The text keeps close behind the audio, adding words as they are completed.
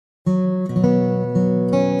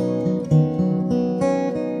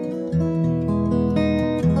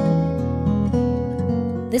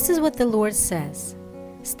This is what the Lord says.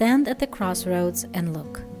 Stand at the crossroads and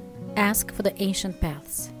look. Ask for the ancient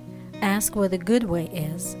paths. Ask where the good way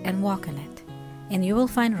is and walk in it, and you will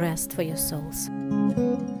find rest for your souls.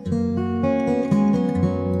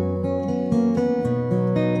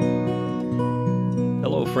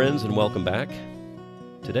 Hello, friends, and welcome back.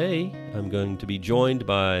 Today, I'm going to be joined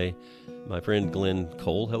by my friend Glenn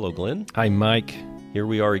Cole. Hello, Glenn. Hi, Mike. Here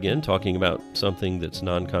we are again, talking about something that's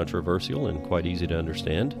non-controversial and quite easy to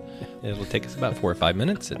understand. It'll take us about 4 or 5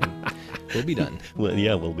 minutes, and we'll be done. Well,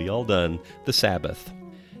 yeah, we'll be all done. The Sabbath,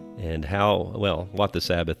 and what the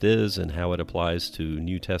Sabbath is and how it applies to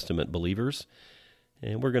New Testament believers.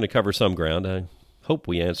 And we're going to cover some ground. I hope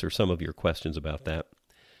we answer some of your questions about that.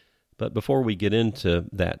 But before we get into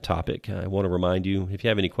that topic, I want to remind you, if you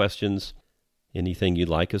have any questions, anything you'd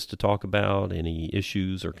like us to talk about, any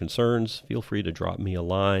issues or concerns, feel free to drop me a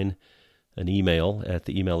line, an email at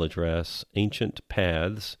the email address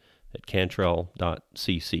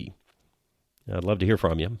ancientpaths@cantrell.cc. I'd love to hear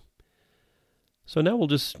from you. So now we'll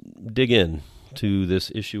just dig in to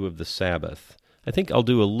this issue of the Sabbath. I think I'll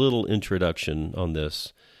do a little introduction on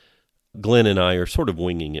this. Glenn and I are sort of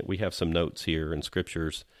winging it. We have some notes here and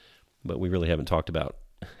scriptures, but we really haven't talked about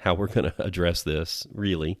how we're going to address this,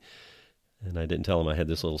 really. And I didn't tell him I had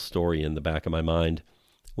this little story in the back of my mind.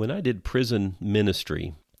 When I did prison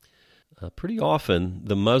ministry, pretty often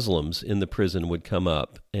the Muslims in the prison would come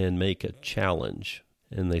up and make a challenge.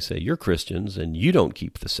 And they say, "You're Christians and you don't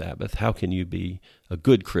keep the Sabbath. How can you be a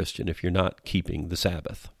good Christian if you're not keeping the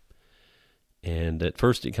Sabbath?" And at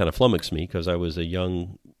first it kind of flummoxed me because I was a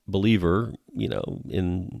young believer,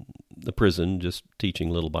 in the prison just teaching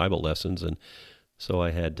little Bible lessons. And so I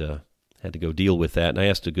had to go deal with that. And I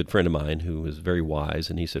asked a good friend of mine who was very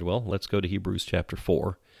wise, and he said, well, let's go to Hebrews chapter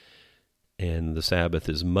 4. And the Sabbath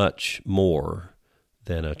is much more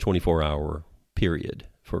than a 24-hour period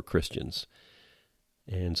for Christians.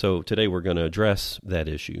 And so today we're going to address that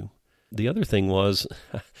issue. The other thing was,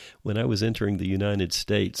 when I was entering the United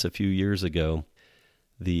States a few years ago,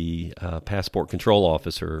 the passport control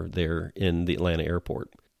officer there in the Atlanta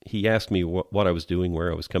airport, he asked me what I was doing,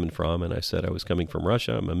 where I was coming from, and I said I was coming from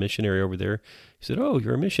Russia. I'm a missionary over there. He said, "Oh,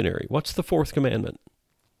 you're a missionary. What's the fourth commandment?"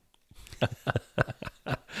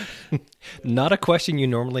 Not a question you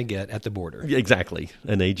normally get at the border. Exactly.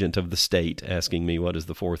 An agent of the state asking me what is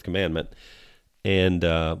the fourth commandment. And,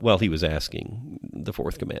 he was asking, the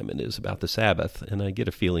fourth commandment is about the Sabbath, and I get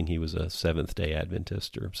a feeling he was a Seventh-day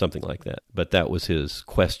Adventist or something like that. But that was his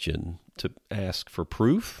question to ask for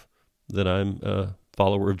proof that I'm a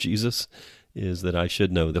follower of Jesus, is that I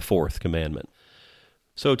should know the fourth commandment.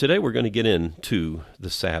 So today we're going to get into the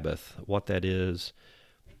Sabbath, what that is,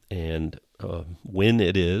 and when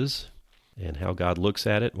it is, and how God looks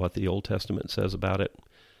at it, what the Old Testament says about it,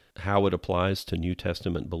 how it applies to New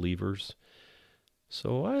Testament believers.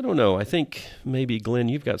 So I don't know. I think maybe, Glenn,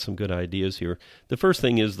 you've got some good ideas here. The first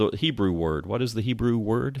thing is the Hebrew word. What is the Hebrew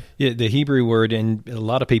word? Yeah, the Hebrew word, and a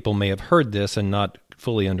lot of people may have heard this and not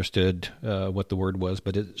fully understood what the word was,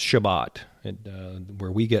 but it's Shabbat,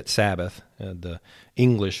 where we get Sabbath. The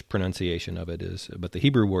English pronunciation of it is, but the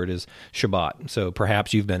Hebrew word is Shabbat. So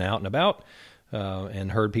perhaps you've been out and about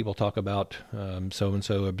and heard people talk about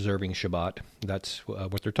so-and-so observing Shabbat. That's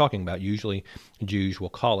what they're talking about. Usually Jews will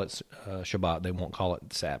call it Shabbat. They won't call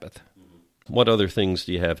it Sabbath. What other things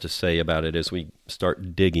do you have to say about it as we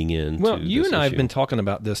start digging into Well, you and I have issue? been talking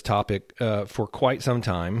about this topic for quite some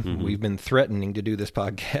time. Mm-hmm. We've been threatening to do this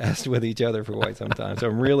podcast with each other for quite some time. So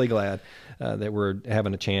I'm really glad that we're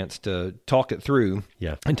having a chance to talk it through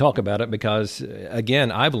and talk about it because,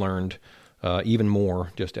 again, I've learned even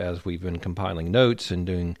more just as we've been compiling notes and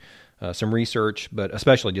doing some research, but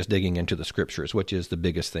especially just digging into the Scriptures, which is the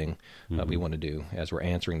biggest thing we want to do as we're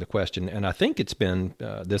answering the question. And I think it's been,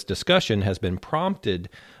 this discussion has been prompted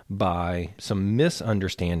by some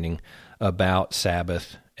misunderstanding about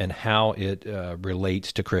Sabbath and how it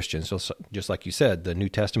relates to Christians. So just like you said, the New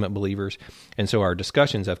Testament believers. And so our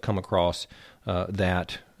discussions have come across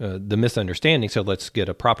the misunderstanding. So let's get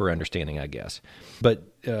a proper understanding, I guess. But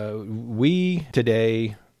we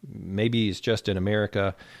today, maybe it's just in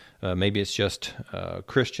America, maybe it's just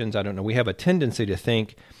Christians, I don't know. We have a tendency to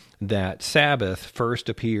think that Sabbath first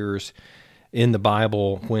appears in the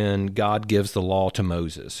Bible when God gives the law to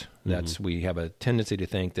Moses. We have a tendency to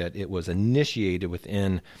think that it was initiated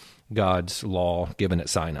within God's law given at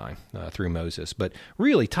Sinai through Moses. But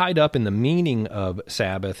really tied up in the meaning of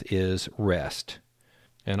Sabbath is rest.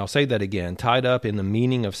 And I'll say that again, tied up in the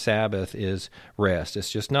meaning of Sabbath is rest.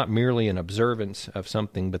 It's just not merely an observance of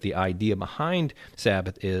something, but the idea behind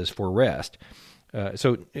Sabbath is for rest.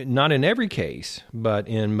 So not in every case, but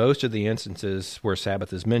in most of the instances where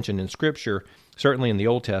Sabbath is mentioned in Scripture, certainly in the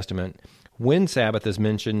Old Testament, when Sabbath is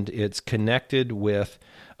mentioned, it's connected with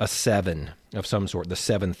a seven of some sort. The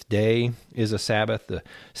seventh day is a Sabbath. The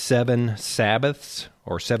 7 Sabbaths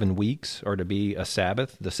or 7 weeks are to be a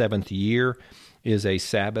Sabbath. The 7th year is a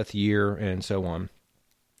Sabbath year, and so on.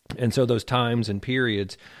 And so those times and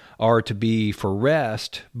periods are to be for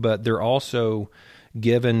rest, but they're also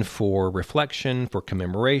given for reflection, for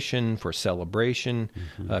commemoration, for celebration.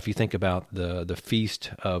 Mm-hmm. If you think about the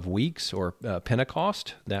Feast of Weeks or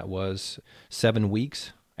Pentecost, that was 7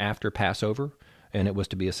 weeks after Passover, and it was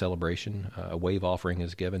to be a celebration. A wave offering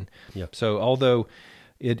is given. Yep. So although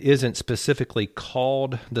it isn't specifically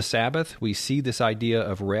called the Sabbath, we see this idea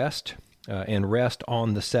of rest, and rest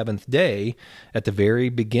on the 7th day at the very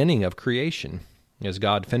beginning of creation. As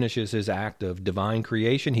God finishes his act of divine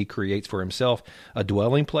creation, he creates for himself a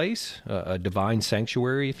dwelling place, a divine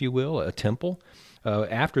sanctuary, if you will, a temple.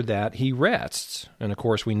 After that, he rests. And of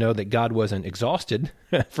course, we know that God wasn't exhausted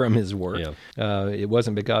from his work. Yeah. It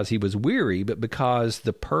wasn't because he was weary, but because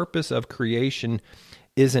the purpose of creation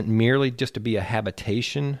isn't merely just to be a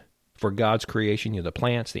habitation for God's creation, the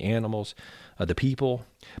plants, the animals, the people,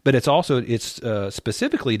 but it's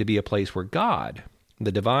specifically to be a place where God,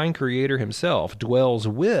 the divine creator himself, dwells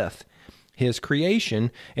with his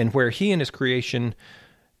creation, and where he and his creation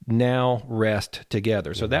now rest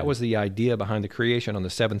together. So that was the idea behind the creation. On the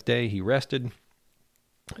 7th day, he rested.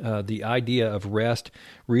 The idea of rest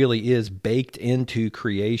really is baked into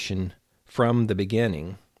creation from the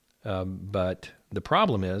beginning. But the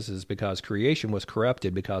problem is because creation was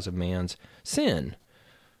corrupted because of man's sin.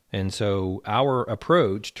 And so our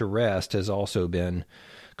approach to rest has also been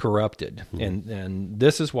corrupted. Mm-hmm. And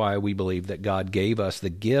this is why we believe that God gave us the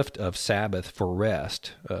gift of Sabbath for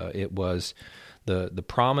rest. It was the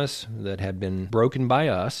promise that had been broken by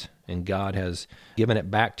us, and God has given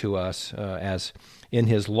it back to us as in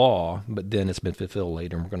his law, but then it's been fulfilled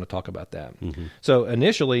later, and we're going to talk about that. Mm-hmm. So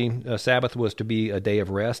initially, Sabbath was to be a day of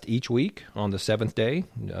rest each week on the 7th day,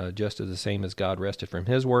 just as the same as God rested from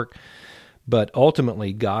his work. But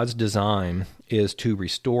ultimately, God's design is to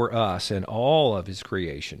restore us and all of his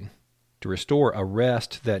creation, to restore a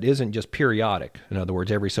rest that isn't just periodic, in other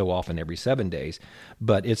words, every so often, every 7 days,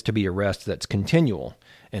 but it's to be a rest that's continual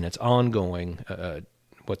and it's ongoing,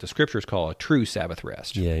 what the Scriptures call a true Sabbath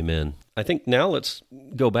rest. Yeah, amen. I think now let's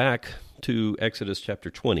go back to Exodus chapter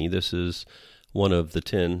 20. This is one of the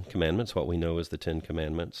 10 commandments, what we know as the 10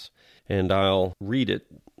 commandments. And I'll read it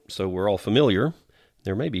so we're all familiar.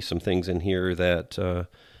 There may be some things in here that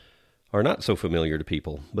are not so familiar to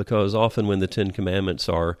people, because often when the 10 Commandments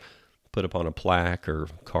are put upon a plaque or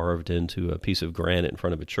carved into a piece of granite in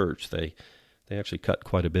front of a church, they actually cut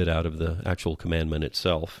quite a bit out of the actual commandment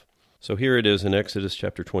itself. So here it is in Exodus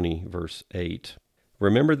chapter 20, verse 8.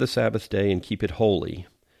 Remember the Sabbath day and keep it holy.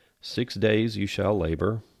 6 days you shall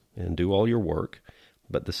labor and do all your work,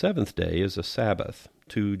 but the 7th day is a Sabbath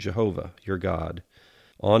to Jehovah your God.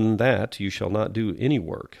 On that you shall not do any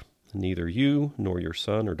work, neither you, nor your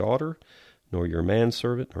son or daughter, nor your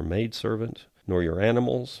manservant or maidservant, nor your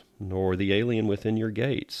animals, nor the alien within your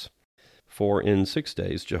gates. For in 6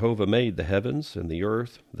 days Jehovah made the heavens and the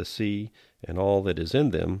earth, the sea, and all that is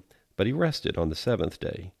in them, but he rested on the 7th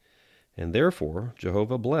day. And therefore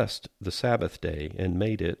Jehovah blessed the Sabbath day and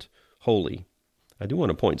made it holy. I do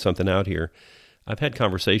want to point something out here. I've had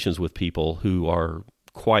conversations with people who are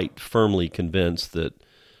quite firmly convinced that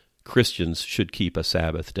Christians should keep a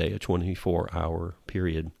Sabbath day, a 24-hour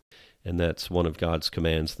period, and that's one of God's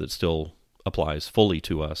commands that still applies fully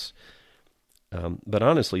to us. But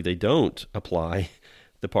honestly, they don't apply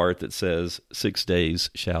the part that says 6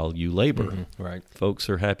 days shall you labor. Mm-hmm, right. Folks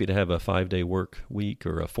are happy to have a 5-day work week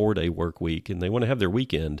or a 4-day work week, and they want to have their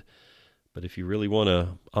weekend. But if you really want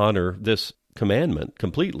to honor this commandment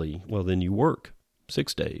completely, well, then you work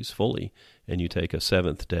 6 days fully, and you take a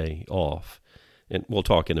 7th day off. And we'll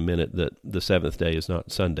talk in a minute that the 7th day is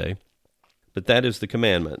not Sunday. But that is the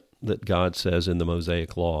commandment that God says in the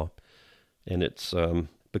Mosaic Law. And it's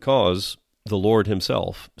because the Lord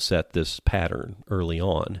himself set this pattern early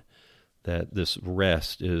on, that this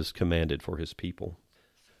rest is commanded for his people.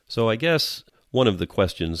 So I guess one of the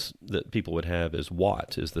questions that people would have is,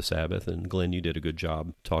 what is the Sabbath? And Glenn, you did a good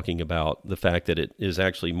job talking about the fact that it is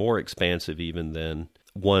actually more expansive even than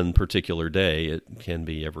one particular day. It can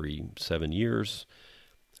be every 7 years,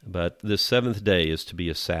 but this 7th day is to be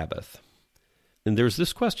a Sabbath. And there's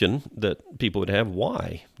this question that people would have,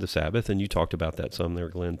 why the Sabbath? And you talked about that some there,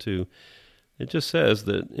 Glenn, too. It just says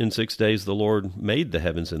that in 6 days the Lord made the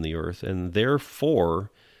heavens and the earth, and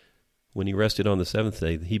therefore when he rested on the seventh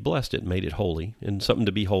day, he blessed it and made it holy. And something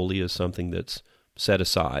to be holy is something that's set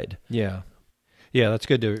aside. Yeah. Yeah, that's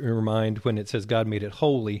good to remind when it says God made it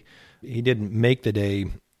holy. He didn't make the day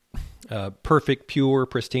perfect, pure,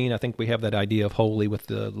 pristine. I think we have that idea of holy with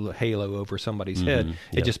the halo over somebody's head.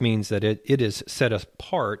 It just means that it is set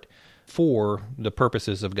apart for the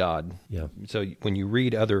purposes of God. Yeah. So when you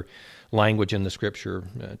read other language in the Scripture,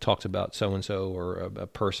 talks about so-and-so or a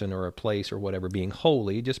person or a place or whatever being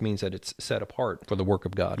holy, it just means that it's set apart for the work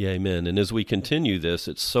of God. Yeah, amen. And as we continue this,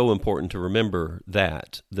 it's so important to remember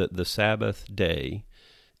that the Sabbath day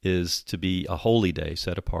is to be a holy day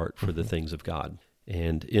set apart for the things of God.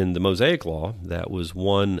 And in the Mosaic Law, that was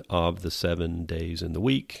one of the 7 days in the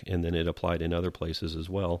week, and then it applied in other places as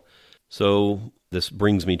well. So this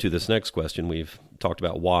brings me to this next question. We've talked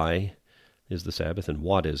about why is the Sabbath and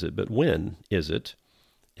what is it, but when is it?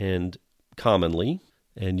 And commonly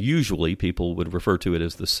and usually people would refer to it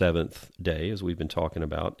as the 7th day, as we've been talking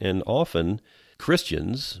about. And often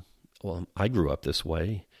Christians, well, I grew up this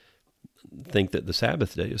way, think that the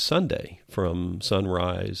Sabbath day is Sunday, from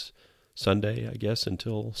sunrise Sunday, I guess,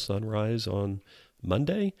 until sunrise on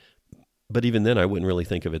Monday. But even then, I wouldn't really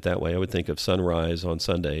think of it that way. I would think of sunrise on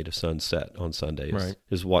Sunday to sunset on Sunday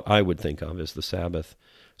is what I would think of as the Sabbath.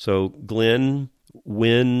 So, Glenn,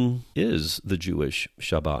 when is the Jewish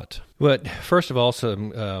Shabbat? Well, first of all,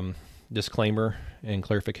 some disclaimer and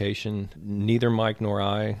clarification. Neither Mike nor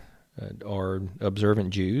I are observant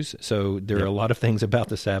Jews, so there are a lot of things about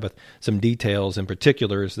the Sabbath, some details and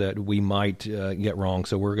particulars that we might get wrong,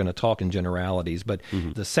 so we're going to talk in generalities. But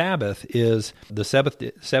the Sabbath is the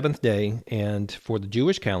seventh day, and for the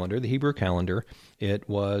Jewish calendar, the Hebrew calendar, it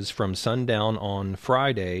was from sundown on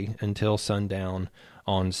Friday until sundown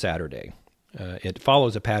on Saturday. It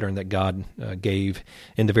follows a pattern that God gave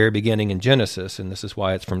in the very beginning in Genesis, and this is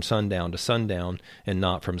why it's from sundown to sundown and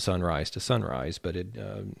not from sunrise to sunrise. But it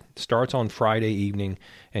starts on Friday evening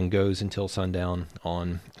and goes until sundown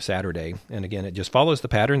on Saturday. And again, it just follows the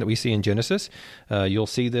pattern that we see in Genesis. You'll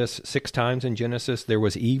see this 6 times in Genesis. There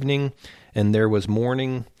was evening and there was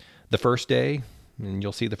morning the first day. And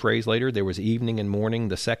you'll see the phrase later, there was evening and morning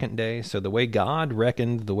the second day. So the way God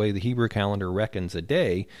reckoned, the way the Hebrew calendar reckons a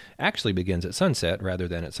day, actually begins at sunset rather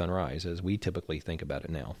than at sunrise, as we typically think about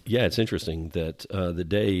it now. Yeah, it's interesting that the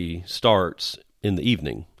day starts in the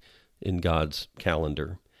evening in God's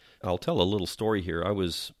calendar. I'll tell a little story here. I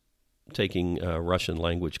was taking Russian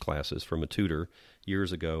language classes from a tutor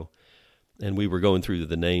years ago, and we were going through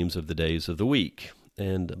the names of the days of the week.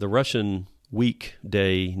 And the Russian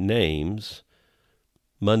weekday names...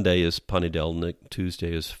 Monday is Ponedelnik,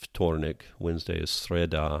 Tuesday is Vtornik, Wednesday is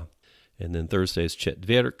Sreda, and then Thursday is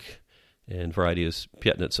Четверг, and Friday is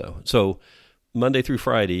Piatnitsa. So Monday through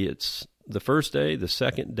Friday, it's the first day, the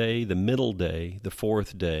second day, the middle day, the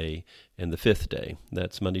fourth day, and the fifth day.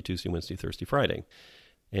 That's Monday, Tuesday, Wednesday, Thursday, Friday.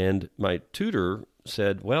 And my tutor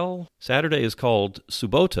said, well, Saturday is called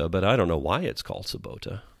Subota, but I don't know why it's called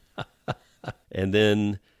Subota. And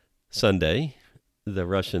then Sunday... The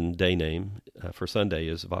Russian day name for Sunday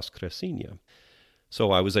is Voskresenia.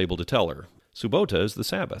 So I was able to tell her, Subota is the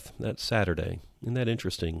Sabbath. That's Saturday. Isn't that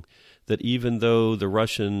interesting? That even though the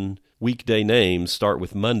Russian weekday names start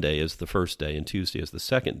with Monday as the first day and Tuesday as the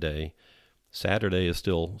second day, Saturday is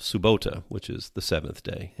still Subota, which is the 7th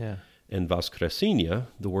day. Yeah. And Voskresenia,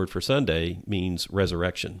 the word for Sunday, means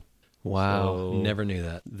resurrection. Wow, So never knew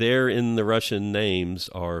that. There in the Russian names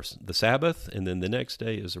are the Sabbath, and then the next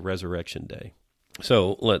day is a resurrection day.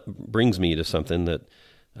 So brings me to something that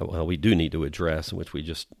we do need to address, which we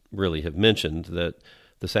just really have mentioned, that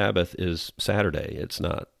the Sabbath is Saturday. It's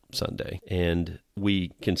not Sunday. And we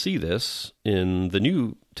can see this in the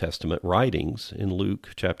New Testament writings in Luke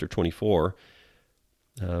chapter 24,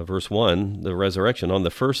 verse 1, the resurrection. On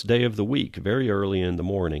the first day of the week, very early in the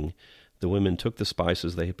morning, the women took the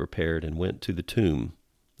spices they had prepared and went to the tomb.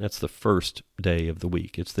 That's the first day of the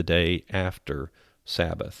week. It's the day after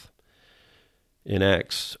Sabbath. In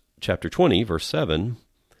Acts chapter 20, verse 7,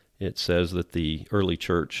 it says that the early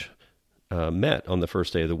church met on the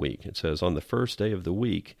first day of the week. It says, on the first day of the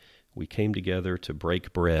week, we came together to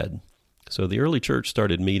break bread. So the early church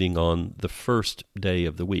started meeting on the first day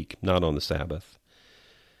of the week, not on the Sabbath.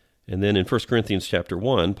 And then in 1 Corinthians chapter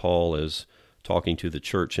 1, Paul is talking to the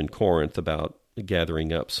church in Corinth about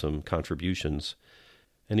gathering up some contributions.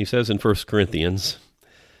 And he says in 1 Corinthians,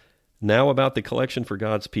 now about the collection for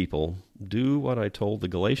God's people, do what I told the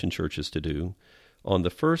Galatian churches to do. On the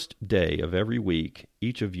first day of every week,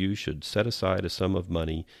 each of you should set aside a sum of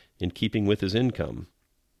money in keeping with his income.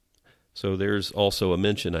 So there's also a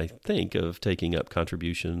mention, I think, of taking up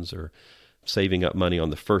contributions or saving up money on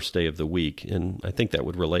the first day of the week. And I think that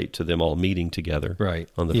would relate to them all meeting together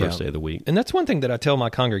on the first day of the week. And that's one thing that I tell my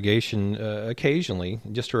congregation occasionally,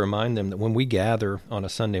 just to remind them that when we gather on a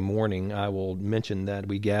Sunday morning, I will mention that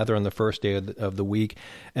we gather on the first day of the week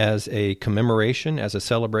as a commemoration, as a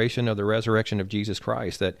celebration of the resurrection of Jesus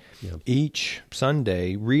Christ, that each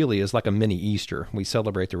Sunday really is like a mini Easter. We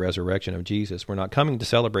celebrate the resurrection of Jesus. We're not coming to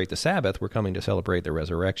celebrate the Sabbath, we're coming to celebrate the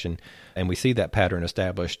resurrection. And we see that pattern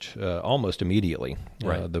established almost immediately.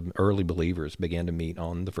 The early believers began to meet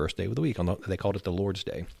on the first day of the week. They called it the Lord's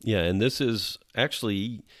Day. Yeah, and this is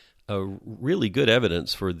actually a really good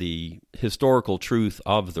evidence for the historical truth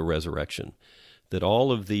of the resurrection, that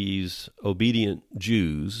all of these obedient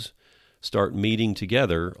Jews start meeting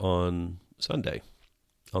together on Sunday,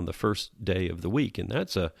 on the first day of the week. And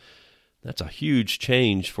that's a huge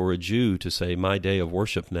change for a Jew to say, my day of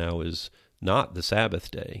worship now is not the Sabbath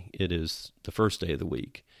day, it is the first day of the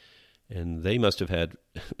week. And they must have had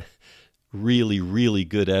really, really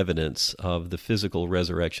good evidence of the physical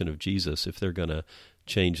resurrection of Jesus if they're going to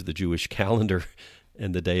change the Jewish calendar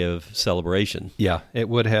and the day of celebration. Yeah, it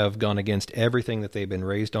would have gone against everything that they've been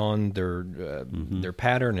raised on. Their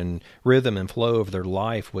pattern and rhythm and flow of their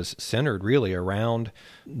life was centered really around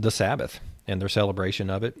the Sabbath and their celebration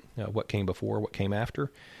of it, what came before, what came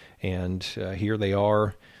after. And here they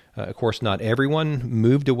are. Of course, not everyone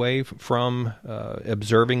moved away from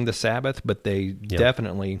observing the Sabbath, but they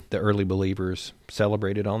definitely, the early believers,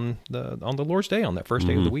 celebrated on the Lord's Day, on that first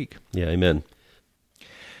day of the week. Yeah, amen.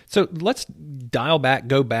 So let's go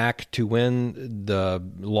back to when the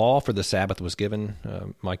law for the Sabbath was given.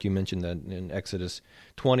 Mike, you mentioned that in Exodus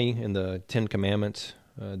 20, in the Ten Commandments,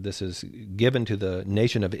 this is given to the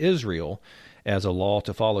nation of Israel as a law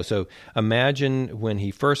to follow. So imagine when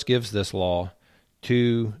he first gives this law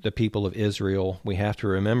to the people of Israel, we have to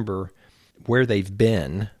remember where they've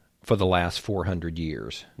been for the last 400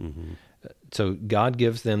 years. Mm-hmm. So God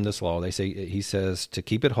gives them this law. He says to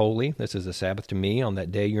keep it holy. This is a Sabbath to me. On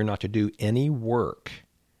that day, you're not to do any work.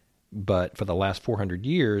 But for the last 400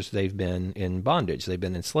 years, they've been in bondage. They've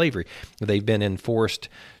been in slavery. They've been in forced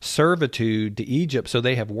servitude to Egypt. So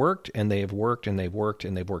they have worked and they have worked and they've worked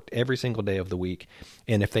and they've worked every single day of the week.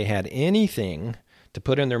 And if they had anything to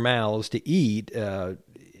put in their mouths to eat,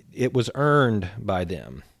 it was earned by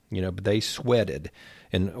them. But they sweated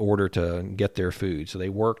in order to get their food. So they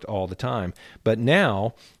worked all the time. But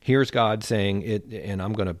now, here's God saying it, and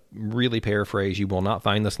I'm going to really paraphrase. You will not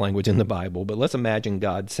find this language in the Bible, but let's imagine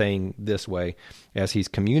God saying this way as he's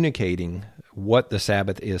communicating what the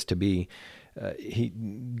Sabbath is to be.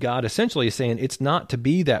 God essentially is saying, it's not to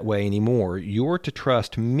be that way anymore. You're to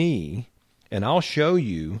trust me, and I'll show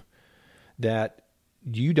you that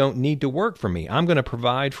you don't need to work for me. I'm going to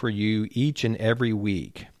provide for you each and every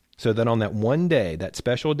week so that on that one day, that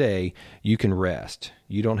special day, you can rest.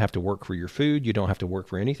 You don't have to work for your food. You don't have to work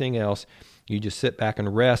for anything else. You just sit back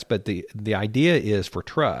and rest. But the idea is for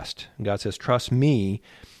trust. God says, trust me.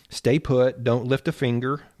 Stay put. Don't lift a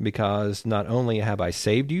finger, because not only have I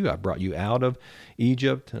saved you, I brought you out of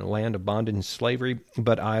Egypt, a land of bondage and slavery,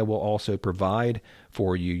 but I will also provide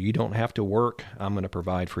for you. You don't have to work. I'm going to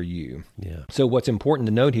provide for you. Yeah. So what's important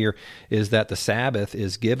to note here is that the Sabbath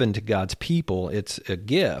is given to God's people. It's a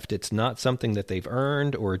gift. It's not something that they've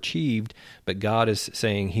earned or achieved, but God is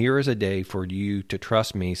saying, here is a day for you to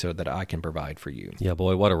trust me so that I can provide for you. Yeah,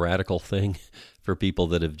 boy, what a radical thing for people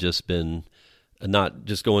that have just been not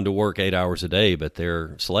just going to work 8 hours a day, but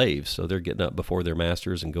they're slaves. So they're getting up before their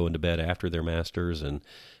masters and going to bed after their masters and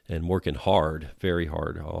working hard, very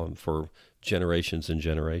hard, for generations and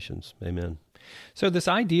generations. Amen. So this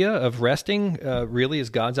idea of resting really is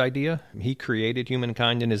God's idea. He created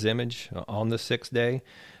humankind in his image on the sixth day.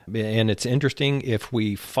 And it's interesting, if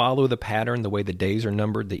we follow the pattern, the way the days are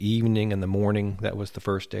numbered, the evening and the morning, that was the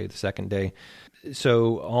first day, the second day.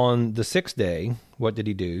 So on the sixth day, what did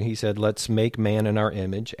he do? He said, let's make man in our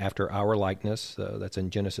image, after our likeness. That's in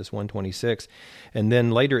Genesis 1:26. And then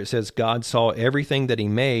later it says, God saw everything that he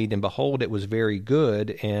made, and behold, it was very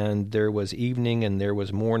good, and there was evening and there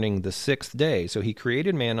was morning the sixth day. So he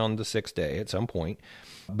created man on the sixth day at some point.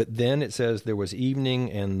 But then it says there was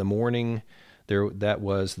evening and the morning, that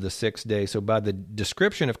was the sixth day. So by the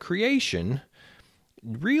description of creation,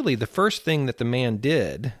 really the first thing that the man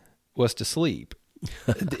did was to sleep,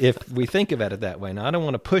 if we think about it that way. Now, I don't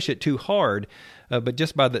want to push it too hard, but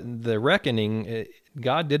just by the reckoning,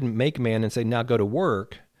 God didn't make man and say, now go to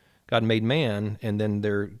work, God made man, and then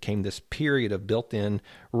there came this period of built-in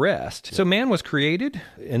rest. So man was created,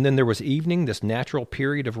 and then there was evening, this natural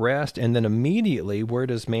period of rest, and then immediately, where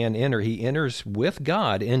does man enter? He enters with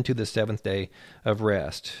God into the seventh day of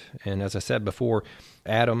rest. And as I said before,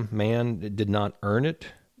 Adam, man, did not earn it.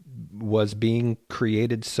 Was being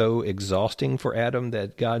created so exhausting for Adam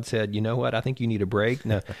that God said, you know what, I think you need a break?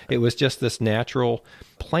 No, it was just this natural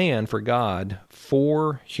plan for God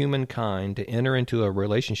for humankind to enter into a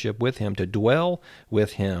relationship with him, to dwell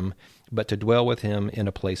with him, but to dwell with him in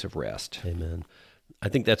a place of rest. Amen. I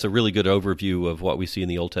think that's a really good overview of what we see in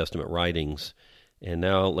the Old Testament writings. And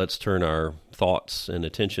now let's turn our thoughts and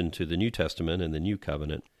attention to the New Testament and the New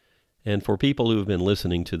Covenant. And for people who have been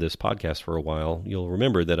listening to this podcast for a while, you'll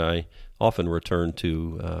remember that I often return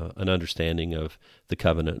to an understanding of the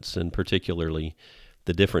covenants, and particularly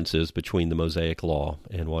the differences between the Mosaic Law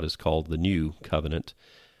and what is called the New Covenant.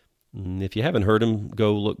 If you haven't heard them,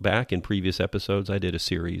 go look back in previous episodes. I did a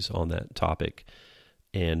series on that topic,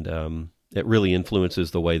 and it really influences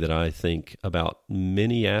the way that I think about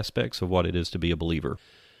many aspects of what it is to be a believer,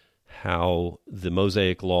 how the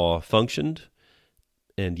Mosaic Law functioned,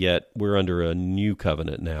 and yet we're under a new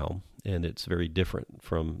covenant now, and it's very different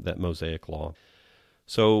from that Mosaic Law.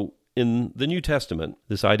 So in the New Testament,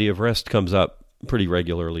 this idea of rest comes up pretty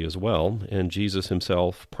regularly as well, and Jesus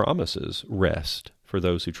himself promises rest for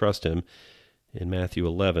those who trust him. In Matthew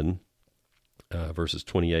 11, verses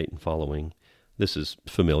 28 and following, this is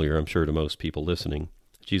familiar, I'm sure, to most people listening.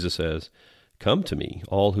 Jesus says, "Come to me,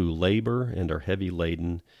 all who labor and are heavy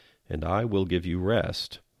laden, and I will give you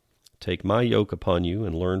rest. Take my yoke upon you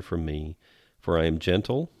and learn from me, for I am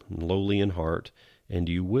gentle and lowly in heart, and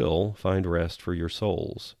you will find rest for your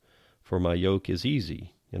souls. For my yoke is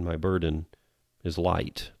easy and my burden is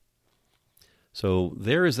light." So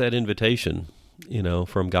there is that invitation,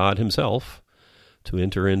 from God himself to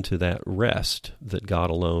enter into that rest that God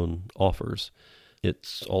alone offers.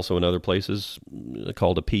 It's also in other places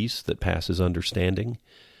called a peace that passes understanding.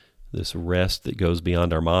 This rest that goes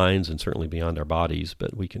beyond our minds and certainly beyond our bodies,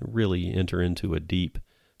 but we can really enter into a deep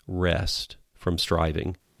rest from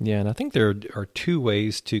striving. Yeah, and I think there are two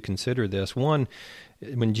ways to consider this. One,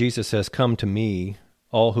 when Jesus says, "Come to me,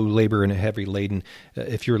 all who labor and are heavy laden,"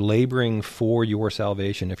 if you're laboring for your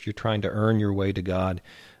salvation, if you're trying to earn your way to God,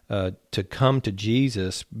 to come to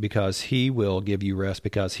Jesus because he will give you rest,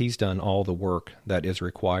 because he's done all the work that is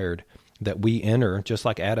required. That we enter, just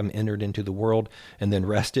like Adam entered into the world and then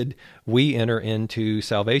rested, we enter into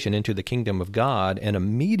salvation, into the kingdom of God, and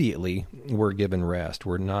immediately we're given rest.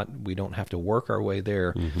 We don't have to work our way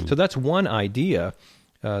there. Mm-hmm. So that's one idea.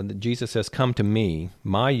 That Jesus says, "Come to me,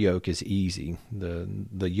 my yoke is easy."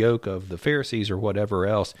 The yoke of the Pharisees or whatever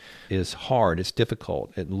else is hard, it's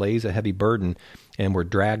difficult, it lays a heavy burden, and we're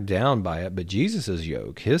dragged down by it. But Jesus'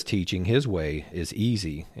 yoke, his teaching, his way is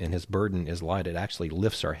easy, and his burden is light. It actually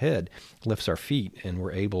lifts our head, lifts our feet, and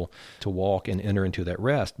we're able to walk and enter into that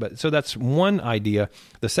rest. But so that's one idea.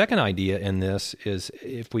 The second idea in this is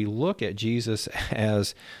if we look at Jesus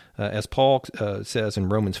as Paul says in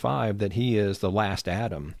Romans 5, that he is the last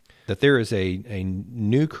Adam, that there is a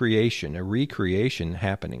new creation, a recreation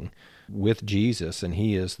happening with Jesus, and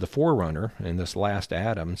he is the forerunner in this last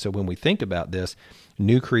Adam. So when we think about this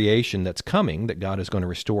new creation that's coming, that God is going to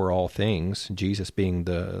restore all things, Jesus being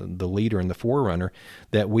the leader and the forerunner,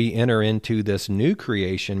 that we enter into this new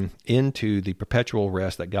creation, into the perpetual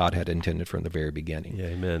rest that God had intended from the very beginning. Yeah,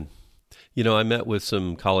 amen. I met with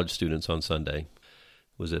some college students on Sunday,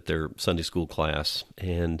 was at their Sunday school class,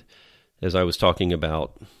 and as I was talking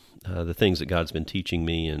about the things that God's been teaching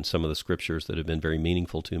me and some of the scriptures that have been very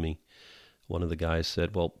meaningful to me, one of the guys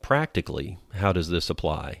said, "Well, practically, how does this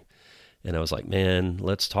apply?" And I was like, man,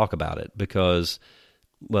 let's talk about it, because,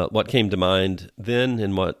 well, what came to mind then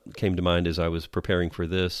and what came to mind as I was preparing for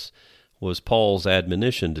this was Paul's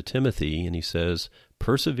admonition to Timothy, and he says,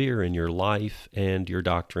 "Persevere in your life and your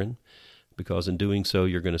doctrine, because in doing so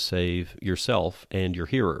you're going to save yourself and your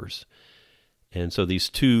hearers." And so these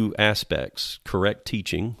two aspects, correct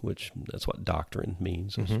teaching, which that's what doctrine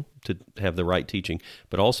means, mm-hmm. to have the right teaching,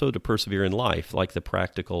 but also to persevere in life, like the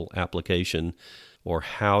practical application, or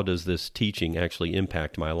how does this teaching actually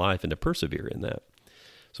impact my life, and to persevere in that.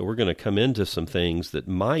 So we're going to come into some things that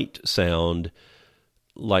might sound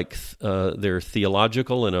like they're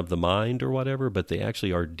theological and of the mind or whatever, but they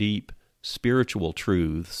actually are deep spiritual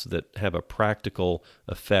truths that have a practical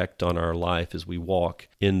effect on our life as we walk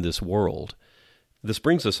in this world. This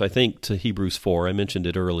brings us, I think, to Hebrews 4. I mentioned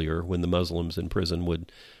it earlier when the Muslims in prison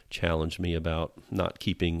would challenged me about not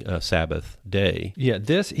keeping a Sabbath day. Yeah,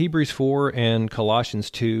 this Hebrews 4 and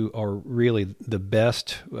Colossians 2 are really the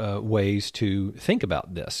best ways to think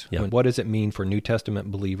about this. Yeah. What does it mean for New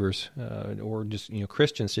Testament believers or just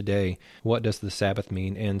Christians today? What does the Sabbath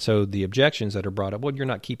mean? And so the objections that are brought up, well, you're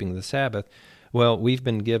not keeping the Sabbath. Well, we've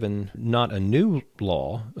been given not a new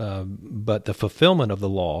law, but the fulfillment of the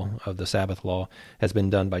law, of the Sabbath law, has been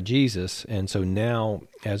done by Jesus. And so now,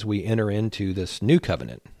 as we enter into this new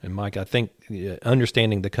covenant, and Mike, I think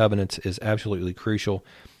understanding the covenants is absolutely crucial.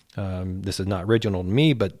 This is not original to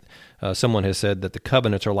me, but someone has said that the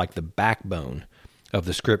covenants are like the backbone of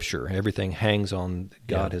the Scripture. Everything hangs on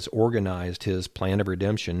God has organized His plan of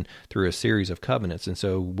redemption through a series of covenants. And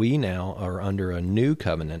so we now are under a new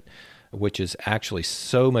covenant, which is actually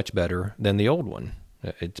so much better than the old one.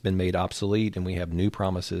 It's been made obsolete, and we have new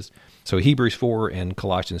promises. So Hebrews 4 and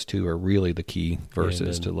Colossians 2 are really the key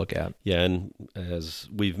verses to look at. Yeah, and as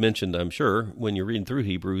we've mentioned, I'm sure, when you're reading through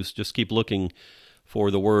Hebrews, just keep looking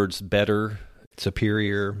for the words better,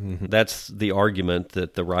 superior. Mm-hmm. That's the argument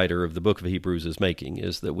that the writer of the book of Hebrews is making,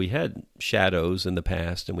 is that we had shadows in the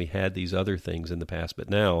past, and we had these other things in the past, but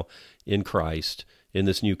now, in Christ, in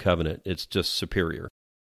this new covenant, it's just superior.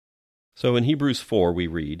 So in Hebrews 4 we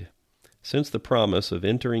read, "Since the promise of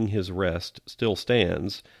entering his rest still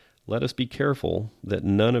stands, let us be careful that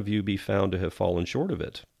none of you be found to have fallen short of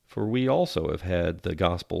it. For we also have had the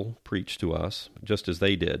gospel preached to us, just as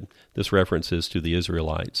they did." This reference is to the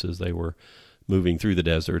Israelites as they were moving through the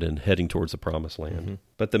desert and heading towards the promised land. Mm-hmm.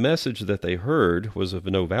 "But the message that they heard was of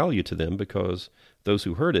no value to them, because those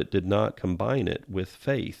who heard it did not combine it with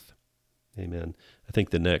faith." Amen. I think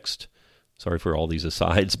the next... Sorry for all these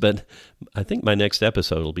asides, but I think my next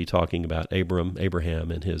episode will be talking about Abraham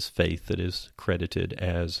and his faith that is credited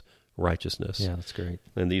as righteousness. Yeah, that's great.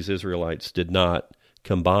 And these Israelites did not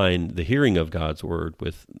combine the hearing of God's word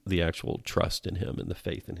with the actual trust in Him and the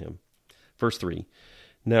faith in Him. Verse 3,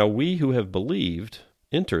 "Now we who have believed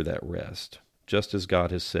enter that rest, just as God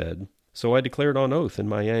has said, 'So I declared on oath in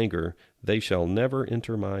my anger, they shall never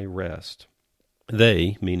enter my rest.'"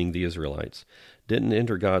 They, meaning the Israelites, didn't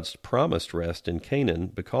enter God's promised rest in Canaan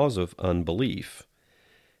because of unbelief.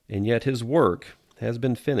 And yet His work has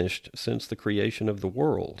been finished since the creation of the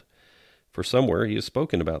world. For somewhere He has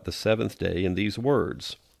spoken about the seventh day in these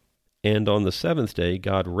words, "And on the seventh day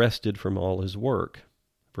God rested from all His work."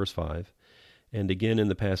 Verse 5. And again in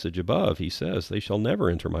the passage above He says, "They shall never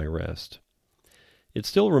enter my rest." It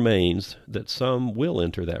still remains that some will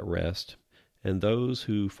enter that rest, and those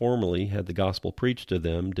who formerly had the gospel preached to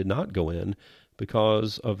them did not go in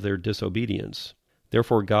because of their disobedience.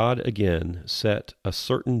 Therefore God again set a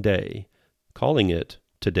certain day, calling it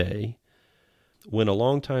today, when a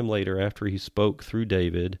long time later, after He spoke through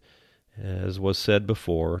David, as was said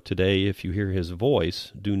before, "Today if you hear His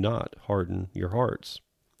voice, do not harden your hearts."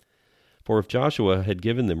 For if Joshua had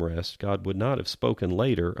given them rest, God would not have spoken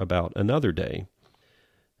later about another day.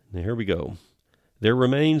 Now here we go. There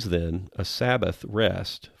remains then a Sabbath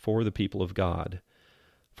rest for the people of God.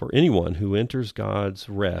 For anyone who enters God's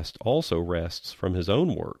rest also rests from his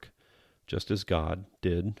own work, just as God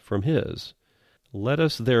did from His. Let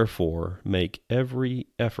us therefore make every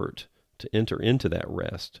effort to enter into that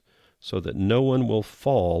rest, so that no one will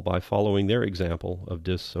fall by following their example of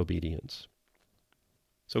disobedience.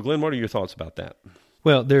 So, Glenn, what are your thoughts about that?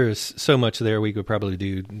 Well, there's so much there. We could probably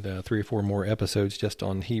do 3 or 4 more episodes just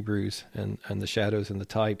on Hebrews and the shadows and the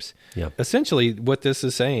types. Yeah. Essentially, what this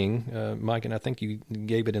is saying, Mike, and I think you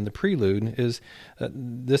gave it in the prelude, is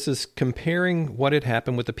this is comparing what had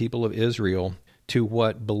happened with the people of Israel to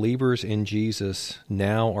what believers in Jesus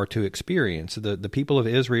now are to experience. The people of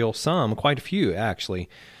Israel, quite a few actually,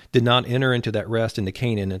 did not enter into that rest into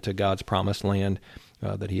Canaan, into God's promised land,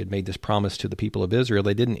 that He had made this promise to the people of Israel.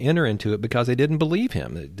 They didn't enter into it because they didn't believe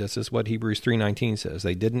Him. This is what Hebrews 3:19 says.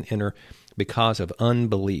 They didn't enter because of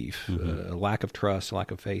unbelief, lack of trust, lack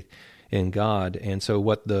of faith in God. And so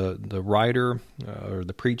what the writer or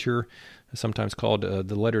the preacher, sometimes called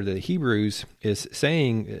the letter to the Hebrews, is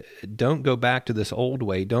saying, don't go back to this old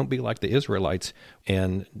way. Don't be like the Israelites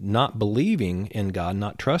and not believing in God,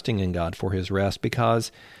 not trusting in God for His rest,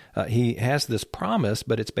 because He has this promise,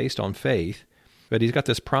 but it's based on faith. But He's got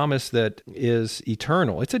this promise that is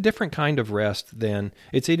eternal. It's a different kind of rest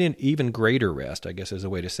it's an even greater rest, I guess is a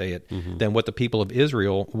way to say it, than what the people of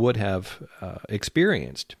Israel would have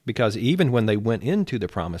experienced. Because even when they went into the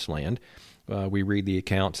promised land, we read the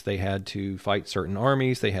accounts, they had to fight certain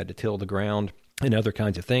armies, they had to till the ground, and other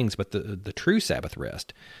kinds of things. But the true Sabbath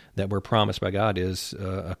rest that we're promised by God is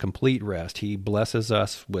a complete rest. He blesses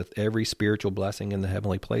us with every spiritual blessing in the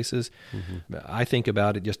heavenly places. I think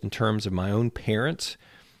about it just in terms of my own parents.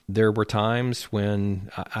 There were times when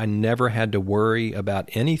I never had to worry about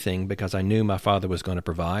anything because I knew my Father was going to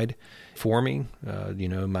provide for me,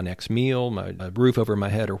 my next meal, a roof over my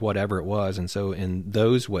head, or whatever it was. And so in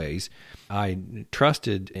those ways, I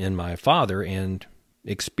trusted in my Father and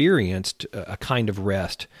experienced a kind of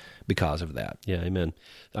rest because of that. Yeah, amen.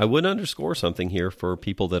 I would underscore something here for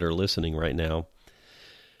people that are listening right now.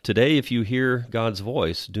 Today, if you hear God's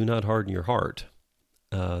voice, do not harden your heart.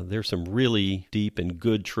 There's some really deep and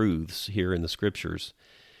good truths here in the Scriptures,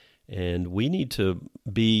 and we need to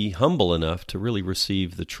be humble enough to really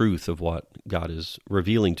receive the truth of what God is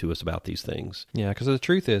revealing to us about these things. Yeah, because the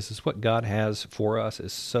truth is what God has for us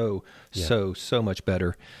is so much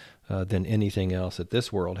better than anything else that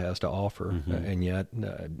this world has to offer. Mm-hmm. And yet,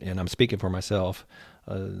 and I'm speaking for myself,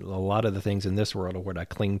 a lot of the things in this world are what I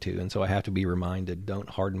cling to, and so I have to be reminded, don't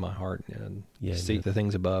harden my heart and seek the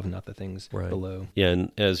things above, not the things below. Yeah,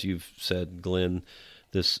 and as you've said, Glenn,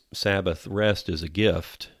 this Sabbath rest is a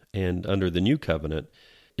gift, and under the new covenant,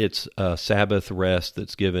 it's a Sabbath rest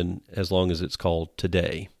that's given as long as it's called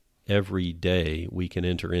today. Every day we can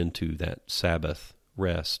enter into that Sabbath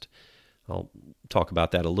rest. I'll talk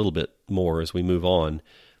about that a little bit more as we move on,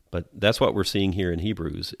 but that's what we're seeing here in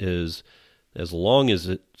Hebrews is as long as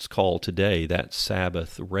it's called today, that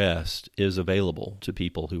Sabbath rest is available to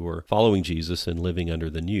people who are following Jesus and living under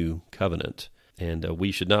the new covenant. And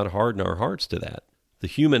we should not harden our hearts to that. The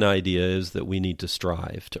human idea is that we need to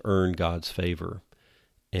strive to earn God's favor.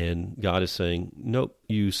 And God is saying, nope,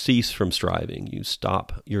 you cease from striving. You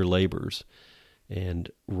stop your labors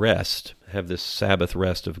and rest, have this Sabbath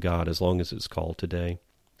rest of God as long as it's called today.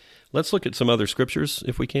 Let's look at some other scriptures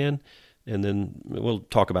if we can. And then we'll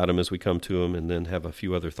talk about them as we come to them and then have a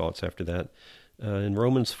few other thoughts after that. In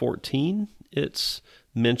Romans 14, it's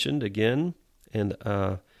mentioned again, and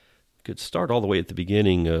could start all the way at the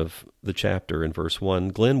beginning of the chapter in verse 1.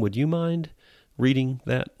 Glenn, would you mind reading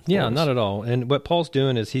that? Yeah, not at all. And what Paul's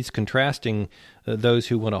doing is he's contrasting those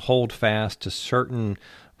who want to hold fast to certain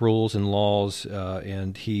rules and laws,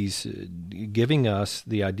 and he's giving us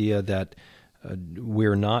the idea that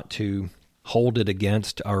we're not to hold it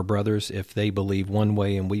against our brothers if they believe one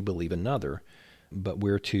way and we believe another, but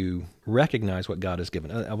we're to recognize what God has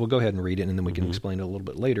given. I will go ahead and read it, and then we can explain it a little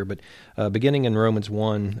bit later. But beginning in Romans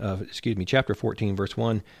chapter 14, verse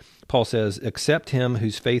 1, Paul says, "Accept him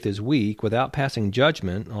whose faith is weak without passing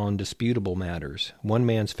judgment on disputable matters. One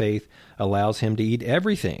man's faith allows him to eat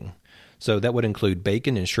everything." So that would include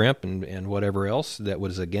bacon and shrimp and whatever else that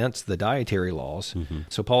was against the dietary laws. Mm-hmm.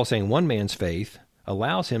 So Paul's saying one man's faith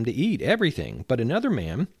allows him to eat everything, but another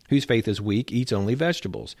man whose faith is weak eats only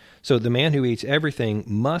vegetables. So the man who eats everything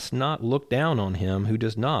must not look down on him who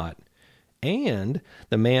does not, and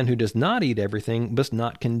the man who does not eat everything must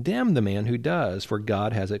not condemn the man who does, for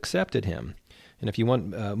God has accepted him. And if you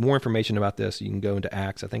want more information about this, you can go into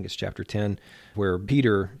Acts, I think it's chapter 10, where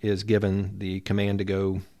Peter is given the command to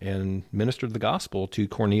go and minister the gospel to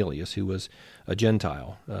Cornelius, who was a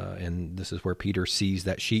Gentile. And this is where Peter sees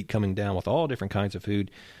that sheet coming down with all different kinds of food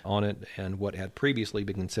on it, and what had previously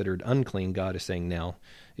been considered unclean, God is saying now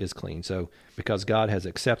is clean. So because God has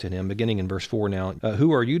accepted him, beginning in verse 4 now,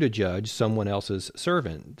 who are you to judge someone else's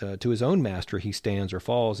servant? To his own master he stands or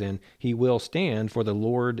falls, and he will stand, for the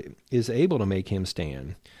Lord is able to make him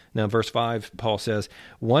stand. Now, verse 5, Paul says,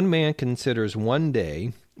 one man considers one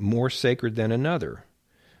day more sacred than another,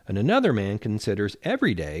 and another man considers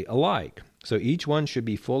every day alike. So each one should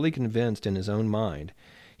be fully convinced in his own mind.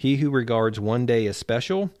 He who regards one day as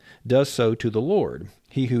special does so to the Lord.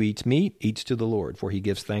 He who eats meat eats to the Lord, for he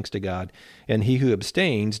gives thanks to God. And he who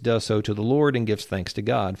abstains does so to the Lord and gives thanks to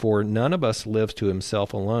God. For none of us lives to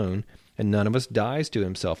himself alone, and none of us dies to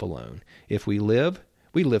himself alone. If we live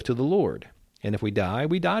to the Lord. And if we die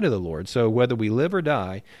to the Lord. So whether we live or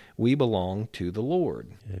die, we belong to the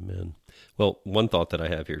Lord. Amen. Well, one thought that I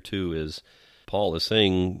have here, too, is Paul is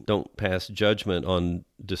saying don't pass judgment on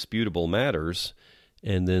disputable matters,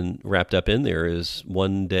 and then wrapped up in there is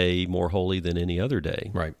one day more holy than any other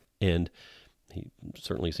day. Right. And he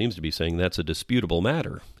certainly seems to be saying that's a disputable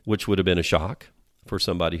matter, which would have been a shock for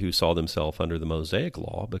somebody who saw themselves under the Mosaic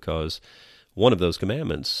law, because one of those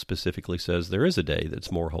commandments specifically says there is a day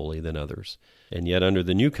that's more holy than others. And yet under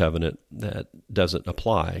the new covenant, that doesn't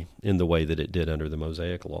apply in the way that it did under the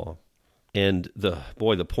Mosaic law. And the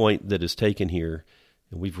point that is taken here,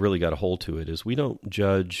 and we've really got a hold to it, is we don't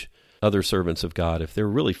judge other servants of God. If they're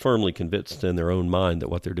really firmly convinced in their own mind that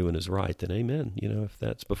what they're doing is right, then amen. If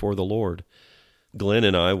that's before the Lord. Glenn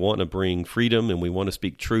and I want to bring freedom and we want to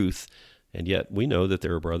speak truth, and yet we know that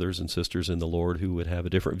there are brothers and sisters in the Lord who would have a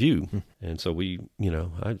different view. And so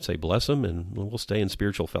I'd say bless them, and we'll stay in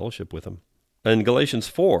spiritual fellowship with them. In Galatians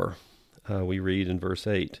 4, we read in verse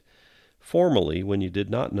 8, "Formerly, when you did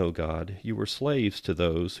not know God, you were slaves to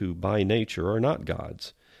those who by nature are not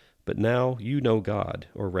gods. But now you know God,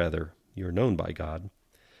 or rather, you are known by God.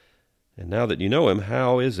 And now that you know Him,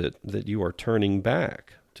 how is it that you are turning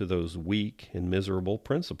back to those weak and miserable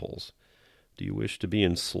principles? Do you wish to be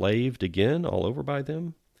enslaved again all over by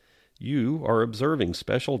them? You are observing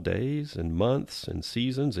special days and months and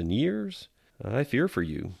seasons and years. I fear for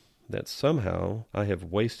you that somehow I have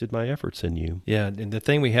wasted my efforts in you." Yeah, and the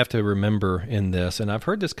thing we have to remember in this, and I've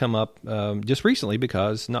heard this come up just recently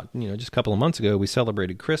because just a couple of months ago we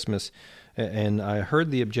celebrated Christmas, and I heard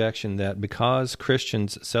the objection that because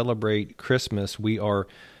Christians celebrate Christmas, we are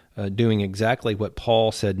doing exactly what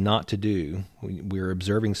Paul said not to do. We're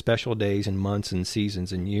observing special days and months and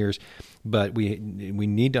seasons and years, but we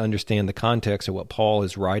need to understand the context of what Paul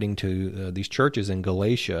is writing to these churches in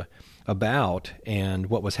Galatia about. And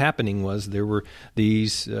what was happening was there were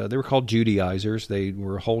these, they were called Judaizers. They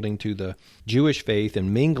were holding to the Jewish faith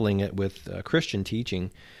and mingling it with Christian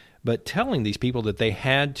teaching, but telling these people that they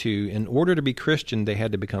had to, in order to be Christian, they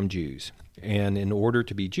had to become Jews. And in order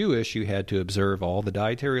to be Jewish, you had to observe all the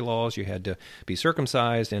dietary laws, you had to be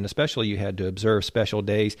circumcised, and especially you had to observe special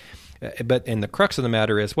days. And the crux of the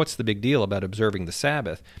matter is, what's the big deal about observing the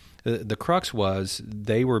Sabbath? The crux was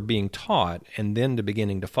they were being taught and then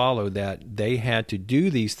beginning to follow that they had to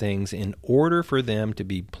do these things in order for them to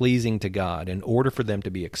be pleasing to God, in order for them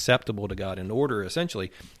to be acceptable to God, in order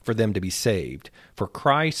essentially for them to be saved. For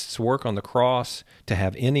Christ's work on the cross to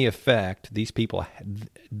have any effect, these people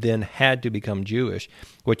then had to become Jewish,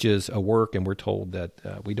 which is a work, and we're told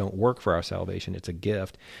that we don't work for our salvation, it's a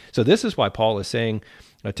gift. So this is why Paul is saying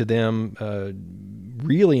to them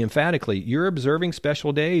really emphatically, you're observing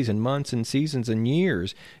special days and months and seasons and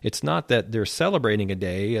years. It's not that they're celebrating a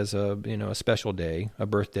day as a special day, a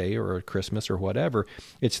birthday or a Christmas or whatever.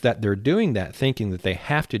 It's that they're doing that thinking that they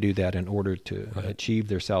have to do that in order to achieve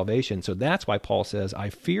their salvation. So that's why Paul says,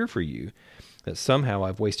 I fear for you that somehow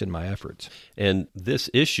I've wasted my efforts. And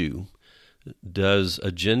this issue, does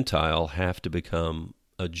a Gentile have to become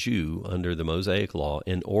a Jew under the Mosaic Law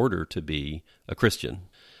in order to be a Christian?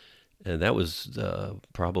 And that was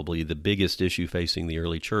probably the biggest issue facing the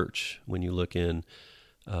early church. When you look in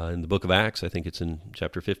the book of Acts, I think it's in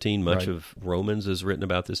chapter 15, much of Romans is written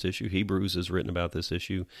about this issue. Hebrews is written about this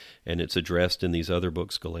issue, and it's addressed in these other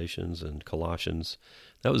books, Galatians and Colossians.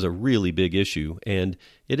 That was a really big issue, and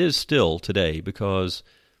it is still today, because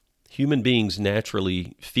human beings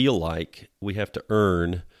naturally feel like we have to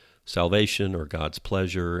earn salvation or God's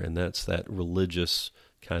pleasure, and that's that religious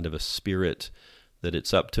kind of a spirit that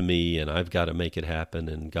it's up to me and I've got to make it happen,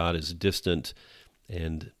 and God is distant,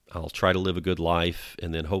 and I'll try to live a good life,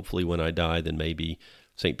 and then hopefully when I die, then maybe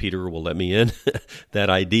St. Peter will let me in.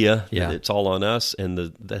 That idea that it's all on us, and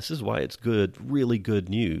this is why it's good, really good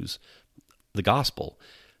news. The gospel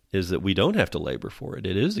is that we don't have to labor for it.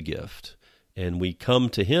 It is a gift. And we come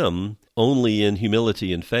to Him only in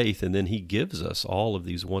humility and faith, and then He gives us all of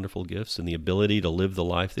these wonderful gifts and the ability to live the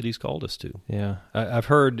life that He's called us to. Yeah, I've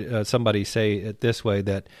heard somebody say it this way,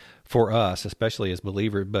 that for us, especially as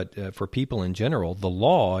believers, but for people in general, the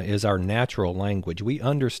law is our natural language. We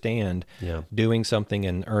understand doing something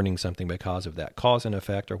and earning something because of that, cause and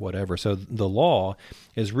effect or whatever. So the law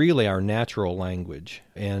is really our natural language.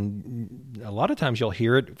 And a lot of times you'll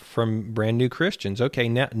hear it from brand new Christians. Okay,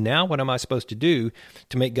 now what am I supposed to do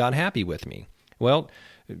to make God happy with me? Well,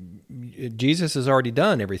 Jesus has already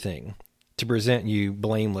done everything to present you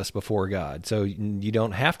blameless before God. So you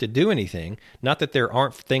don't have to do anything. Not that there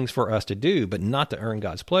aren't things for us to do, but not to earn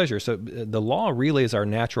God's pleasure. So the law really is our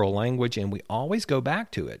natural language, and we always go back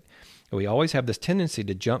to it. We always have this tendency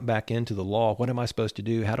to jump back into the law. What am I supposed to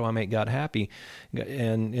do? How do I make God happy?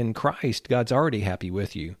 And in Christ, God's already happy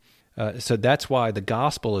with you. So that's why the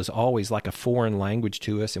gospel is always like a foreign language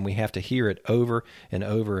to us, and we have to hear it over and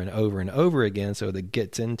over and over and over again so that it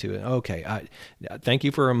gets into it. Okay, thank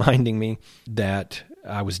you for reminding me that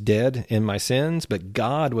I was dead in my sins, but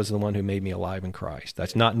God was the one who made me alive in Christ.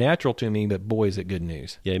 That's not natural to me, but boy, is it good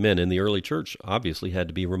news. Yeah, amen. And the early church obviously had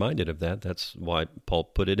to be reminded of that. That's why Paul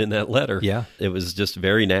put it in that letter. Yeah. It was just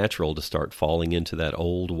very natural to start falling into that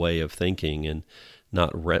old way of thinking and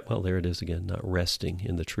there it is again, not resting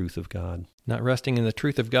in the truth of God. Not resting in the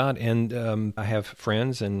truth of God. And I have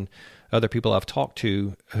friends and other people I've talked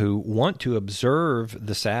to who want to observe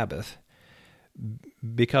the Sabbath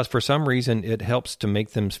because for some reason it helps to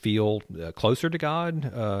make them feel closer to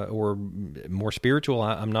God or more spiritual.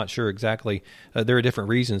 I'm not sure exactly. There are different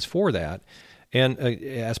reasons for that. And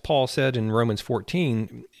as Paul said in Romans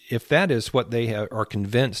 14, if that is what they are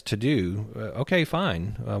convinced to do, okay,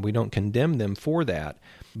 fine. We don't condemn them for that.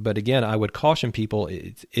 But again, I would caution people,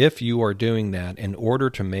 if you are doing that in order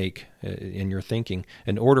to make, in your thinking,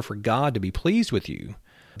 in order for God to be pleased with you,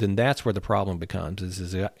 then that's where the problem becomes. This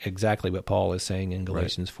is exactly what Paul is saying in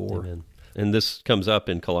Galatians 4. Amen. And this comes up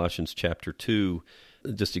in Colossians chapter 2,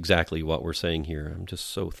 just exactly what we're saying here. I'm just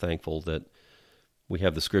so thankful that we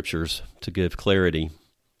have the Scriptures to give clarity.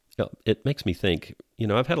 It makes me think,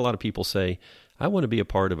 I've had a lot of people say, I want to be a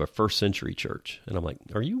part of a first century church. And I'm like,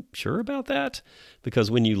 are you sure about that? Because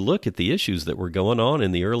when you look at the issues that were going on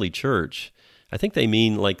in the early church, I think they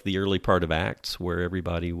mean like the early part of Acts where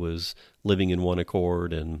everybody was living in one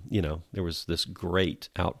accord and, there was this great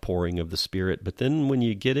outpouring of the Spirit. But then when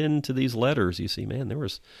you get into these letters, you see, man, there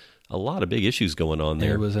was a lot of big issues going on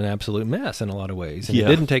there. It was an absolute mess in a lot of ways. And it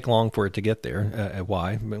didn't take long for it to get there.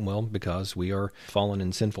 Why? Well, because we are fallen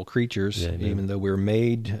and sinful creatures. Yeah, even though we're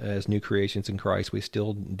made as new creations in Christ, we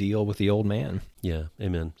still deal with the old man. Yeah,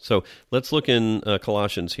 amen. So let's look in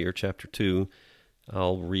Colossians here, chapter 2.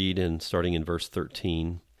 I'll read starting in verse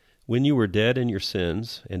 13. When you were dead in your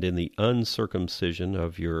sins and in the uncircumcision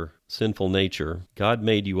of your sinful nature, God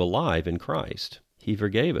made you alive in Christ. He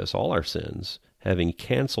forgave us all our sins, having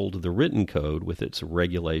canceled the written code with its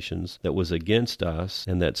regulations that was against us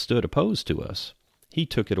and that stood opposed to us. He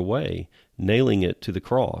took it away, nailing it to the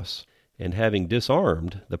cross, and having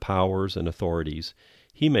disarmed the powers and authorities,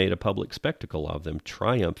 he made a public spectacle of them,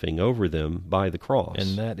 triumphing over them by the cross.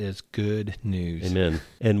 And that is good news. Amen.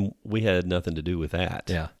 And we had nothing to do with that.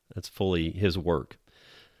 Yeah. That's fully his work.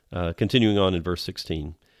 Continuing on in verse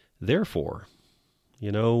 16, therefore,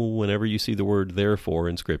 whenever you see the word therefore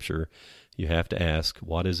in Scripture, you have to ask,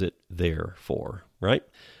 what is it there for, right?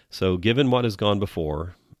 So given what has gone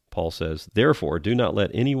before, Paul says, therefore, do not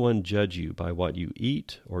let anyone judge you by what you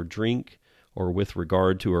eat or drink, or with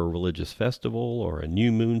regard to a religious festival, or a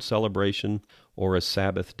new moon celebration, or a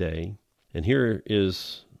Sabbath day. And here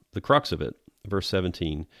is the crux of it, verse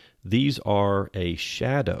 17. These are a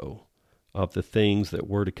shadow of the things that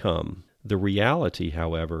were to come. The reality,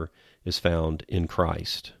 however, is found in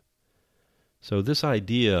Christ. So this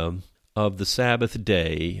idea of the Sabbath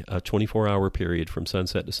day, a 24-hour period from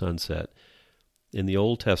sunset to sunset, in the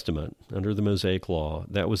Old Testament, under the Mosaic Law,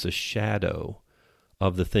 that was a shadow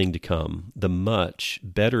of the thing to come, the much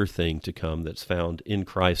better thing to come that's found in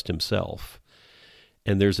Christ himself.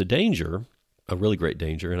 And there's a danger, a really great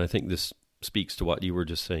danger, and I think this speaks to what you were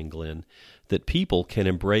just saying, Glenn, that people can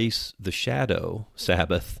embrace the shadow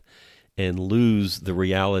Sabbath and lose the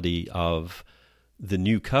reality of the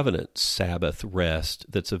new covenant Sabbath rest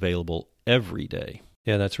that's available every day.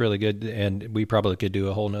 Yeah, that's really good. And we probably could do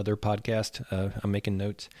a whole nother podcast. I'm making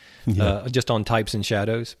notes just on types and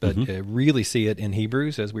shadows, but really see it in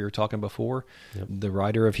Hebrews, as we were talking before. Yep. The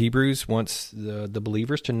writer of Hebrews wants the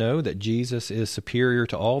believers to know that Jesus is superior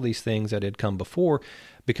to all these things that had come before,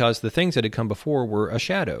 because the things that had come before were a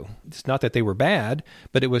shadow. It's not that they were bad,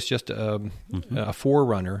 but it was just a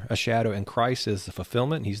forerunner, a shadow, and Christ is the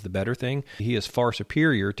fulfillment. He's the better thing. He is far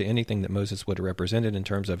superior to anything that Moses would have represented in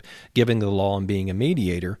terms of giving the law and being a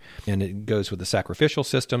mediator. And it goes with the sacrificial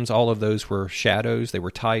systems. All of those were shadows. They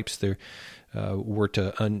were types. They were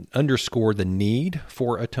to underscore the need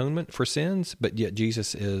for atonement for sins, but yet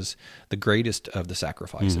Jesus is the greatest of the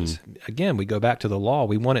sacrifices. Again, we go back to the law.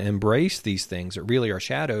 We want to embrace these things that really are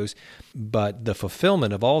shadows, but the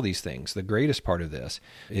fulfillment of all these things, the greatest part of this,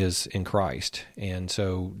 is in Christ. And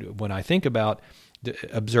so when I think about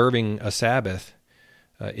observing a Sabbath,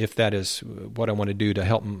 if that is what I want to do to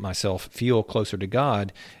help myself feel closer to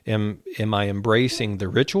God, am I embracing the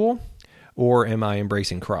ritual, or am I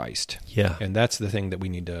embracing Christ? Yeah. And that's the thing that we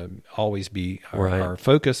need to always be, our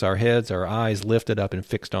focus, our heads, our eyes lifted up and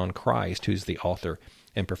fixed on Christ, who's the author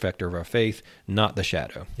and perfecter of our faith, not the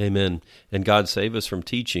shadow. Amen. And God save us from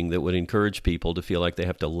teaching that would encourage people to feel like they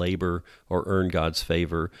have to labor or earn God's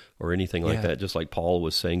favor or anything like that, just like Paul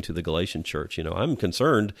was saying to the Galatian church. I'm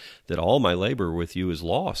concerned that all my labor with you is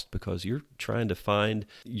lost because you're trying to find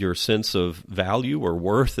your sense of value or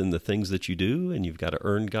worth in the things that you do, and you've got to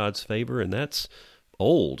earn God's favor, and that's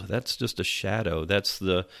old. That's just a shadow. That's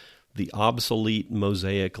the obsolete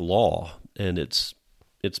Mosaic law, and it's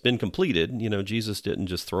been completed. Jesus didn't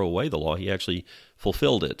just throw away the law. He actually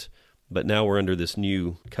fulfilled it. But now we're under this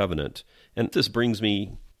new covenant. And this brings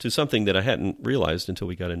me to something that I hadn't realized until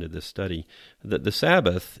we got into this study, that the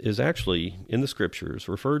Sabbath is actually, in the Scriptures,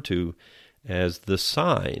 referred to as the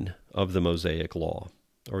sign of the Mosaic law,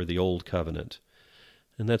 or the Old Covenant.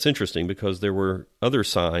 And that's interesting because there were other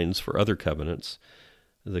signs for other covenants.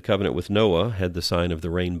 The covenant with Noah had the sign of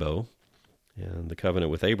the rainbow. And the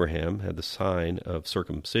covenant with Abraham had the sign of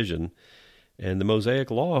circumcision. And the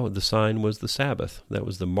Mosaic law, the sign was the Sabbath. That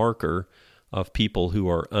was the marker of people who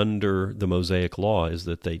are under the Mosaic law, is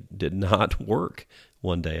that they did not work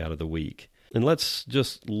one day out of the week. And let's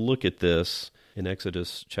just look at this in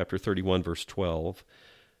Exodus chapter 31, verse 12.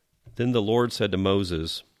 Then the Lord said to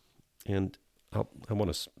Moses, and I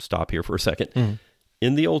want to stop here for a second. Mm-hmm.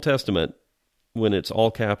 In the Old Testament, when it's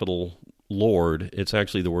all capital Lord, it's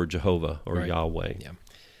actually the word Jehovah or right. Yahweh. Yeah.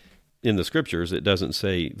 In the Scriptures, it doesn't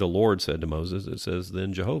say the Lord said to Moses. It says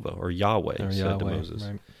then Jehovah or Yahweh said to Moses.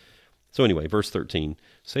 Right. So anyway, verse 13,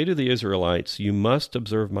 say to the Israelites, you must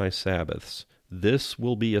observe my Sabbaths. This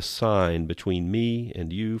will be a sign between me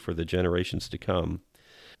and you for the generations to come,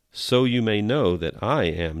 so you may know that I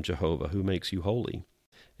am Jehovah who makes you holy.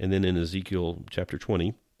 And then in Ezekiel chapter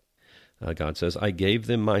 20, God says, I gave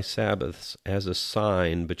them my Sabbaths as a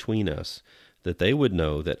sign between us, that they would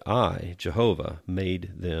know that I, Jehovah,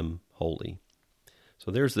 made them holy.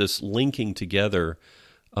 So there's this linking together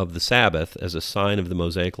of the Sabbath as a sign of the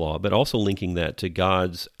Mosaic law, but also linking that to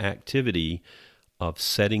God's activity of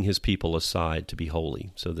setting his people aside to be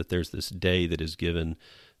holy, so that there's this day that is given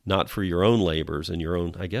not for your own labors and your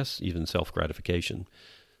own, I guess, even self-gratification,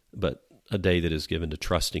 but a day that is given to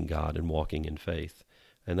trusting God and walking in faith.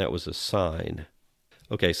 And that was a sign.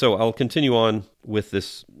 Okay, so I'll continue on with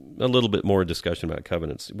this, a little bit more discussion about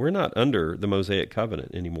covenants. We're not under the Mosaic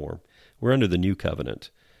covenant anymore. We're under the new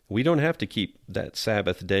covenant. We don't have to keep that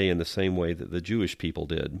Sabbath day in the same way that the Jewish people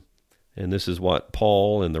did. And this is what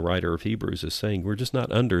Paul and the writer of Hebrews is saying. We're just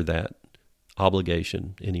not under that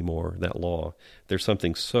obligation anymore, that law. There's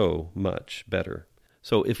something so much better.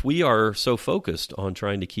 So if we are so focused on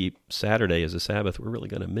trying to keep Saturday as a Sabbath, we're really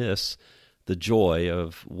going to miss the joy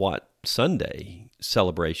of what Sunday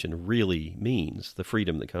celebration really means, the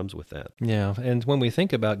freedom that comes with that. Yeah, and when we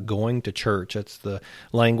think about going to church, that's the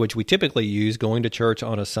language we typically use, going to church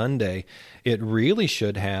on a Sunday, it really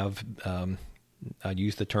should have, I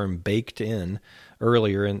used the term baked in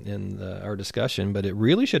earlier in our discussion, but it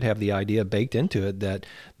really should have the idea baked into it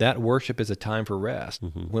that worship is a time for rest.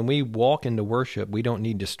 Mm-hmm. When we walk into worship, we don't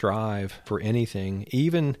need to strive for anything.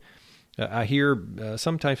 Even I hear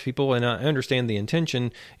sometimes people, and I understand the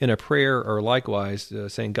intention in a prayer or likewise,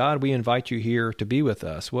 saying, God, we invite you here to be with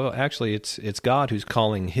us. Well, actually, it's God who's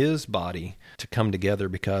calling his body to come together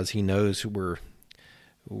because he knows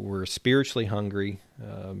we're spiritually hungry,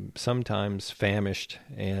 sometimes famished,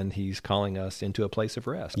 and he's calling us into a place of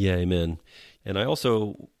rest. Yeah, amen. And I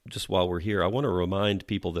also, just while we're here, I want to remind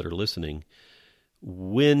people that are listening,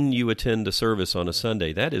 when you attend a service on a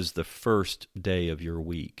Sunday, that is the first day of your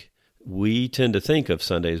week. We tend to think of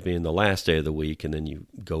Sunday as being the last day of the week, and then you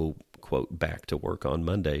go, quote, back to work on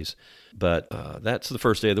Mondays. But that's the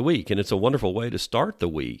first day of the week, and it's a wonderful way to start the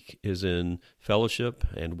week, is in fellowship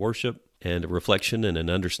and worship and a reflection and an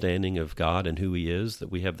understanding of God and who he is, that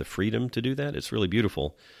we have the freedom to do that. It's really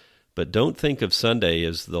beautiful. But don't think of Sunday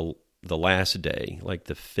as the last day, like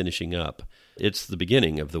the finishing up. It's the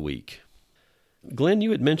beginning of the week. Glenn, you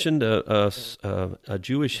had mentioned a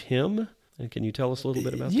Jewish hymn. Can you tell us a little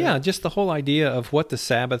bit about that? Yeah, just the whole idea of what the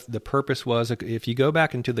Sabbath, the purpose was. If you go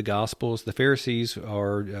back into the Gospels, the Pharisees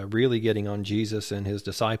are really getting on Jesus and his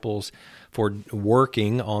disciples for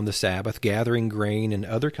working on the Sabbath, gathering grain and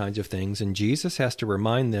other kinds of things. And Jesus has to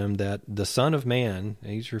remind them that the Son of Man,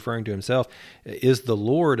 he's referring to himself, is the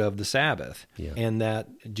Lord of the Sabbath. Yeah. And that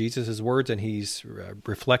Jesus' words, and he's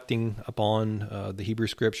reflecting upon the Hebrew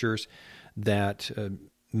Scriptures, that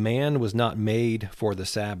man was not made for the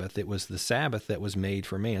Sabbath. It was the Sabbath that was made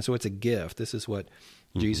for man. So it's a gift. This is what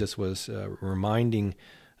Jesus was reminding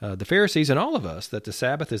the Pharisees and all of us, that the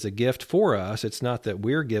Sabbath is a gift for us. It's not that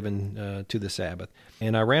we're given to the Sabbath.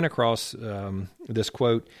 And I ran across this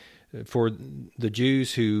quote for the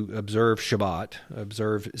Jews who observe Shabbat,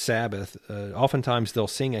 observe Sabbath. Oftentimes they'll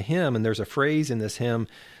sing a hymn, and there's a phrase in this hymn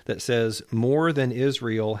that says, more than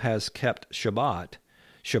Israel has kept Shabbat,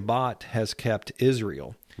 Shabbat has kept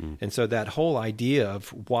Israel. And so that whole idea of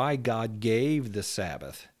why God gave the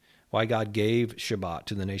Sabbath, why God gave Shabbat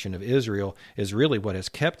to the nation of Israel, is really what has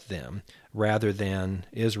kept them, rather than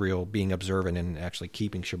Israel being observant and actually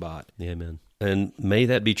keeping Shabbat. Amen. And may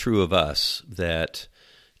that be true of us, that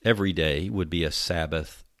every day would be a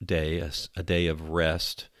Sabbath day, a day of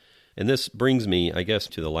rest. And this brings me, I guess,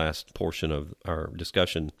 to the last portion of our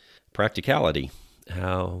discussion, practicality.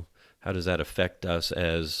 How does that affect us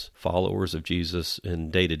as followers of Jesus in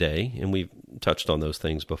day-to-day? And we've touched on those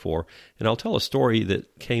things before. And I'll tell a story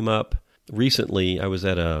that came up recently. I was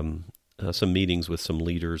at a some meetings with some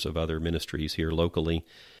leaders of other ministries here locally.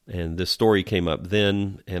 And this story came up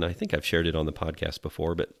then, and I think I've shared it on the podcast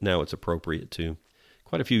before, but now it's appropriate too.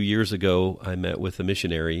 Quite a few years ago, I met with a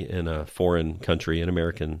missionary in a foreign country, an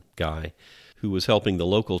American guy, who was helping the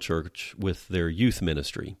local church with their youth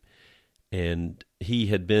ministry. And he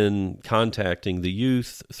had been contacting the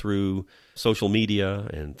youth through social media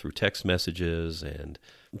and through text messages and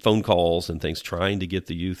phone calls and things, trying to get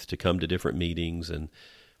the youth to come to different meetings, and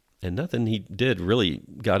nothing he did really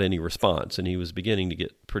got any response. And he was beginning to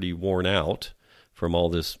get pretty worn out from all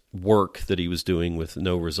this work that he was doing with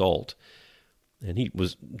no result. And he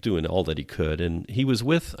was doing all that he could. And he was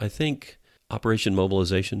with, I think, Operation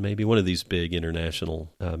Mobilization, maybe one of these big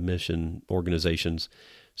international mission organizations.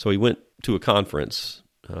 So he went to a conference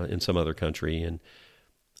in some other country, and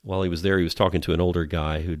while he was there, he was talking to an older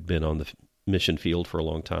guy who'd been on the mission field for a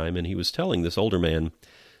long time, and he was telling this older man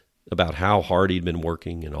about how hard he'd been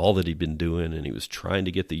working and all that he'd been doing, and he was trying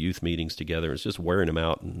to get the youth meetings together. It's just wearing him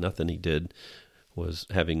out, and nothing he did was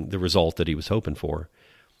having the result that he was hoping for.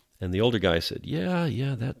 And the older guy said, yeah,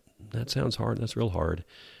 that sounds hard. That's real hard.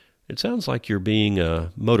 It sounds like you're being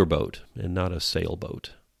a motorboat and not a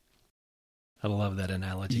sailboat. I love that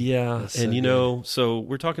analogy. Yeah, and so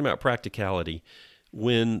we're talking about practicality.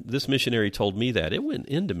 When this missionary told me that, it went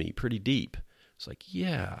into me pretty deep. It's like,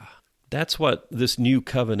 yeah, that's what this new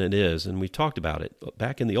covenant is, and we talked about it.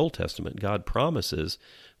 Back in the Old Testament, God promises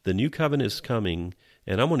the new covenant is coming,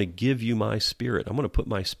 and I'm going to give you my Spirit. I'm going to put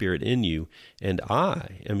my Spirit in you, and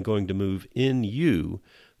I am going to move in you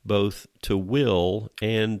both to will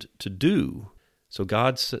and to do. So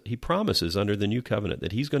he promises under the new covenant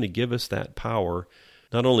that he's going to give us that power,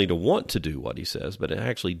 not only to want to do what he says, but to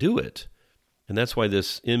actually do it. And that's why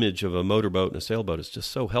this image of a motorboat and a sailboat is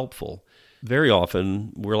just so helpful. Very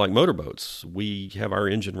often, we're like motorboats. We have our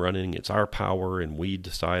engine running, it's our power, and we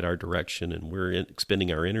decide our direction, and we're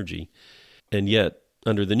expending our energy. And yet,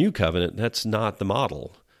 under the new covenant, that's not the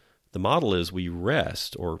model. The model is we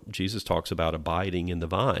rest, or Jesus talks about abiding in the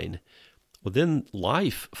vine. Well, then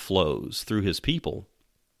life flows through his people.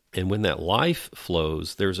 And when that life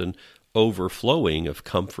flows, there's an overflowing of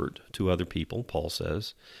comfort to other people, Paul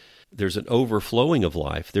says. There's an overflowing of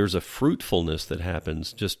life. There's a fruitfulness that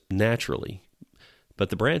happens just naturally. But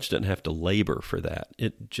the branch doesn't have to labor for that.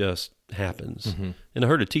 It just happens. Mm-hmm. And I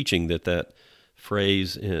heard a teaching that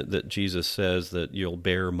phrase that Jesus says that you'll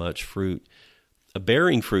bear much fruit. A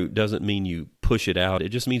bearing fruit doesn't mean you push it out. It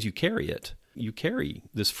just means you carry it. You carry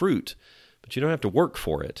this fruit, but you don't have to work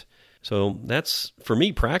for it. So that's, for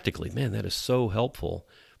me, practically, man, that is so helpful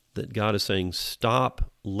that God is saying,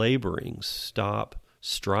 stop laboring, stop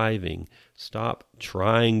striving, stop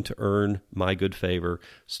trying to earn my good favor,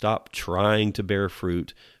 stop trying to bear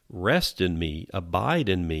fruit, rest in me, abide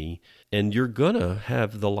in me, and you're going to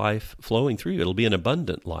have the life flowing through you. It'll be an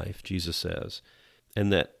abundant life, Jesus says.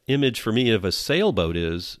 And that image for me of a sailboat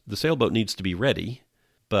is, the sailboat needs to be ready,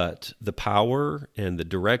 but the power and the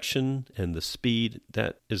direction and the speed,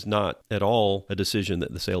 that is not at all a decision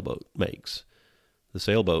that the sailboat makes. The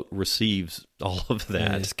sailboat receives all of that.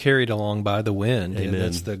 And it's carried along by the wind. Amen. And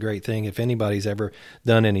that's the great thing. If anybody's ever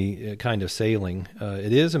done any kind of sailing,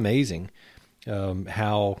 it is amazing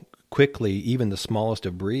how quickly even the smallest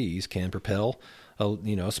of breeze can propel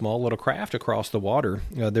a small little craft across the water.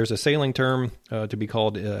 There's a sailing term to be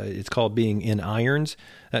called, it's called being in irons.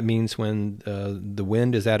 That means when the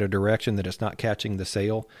wind is at a direction that it's not catching the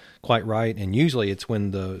sail quite right. And usually it's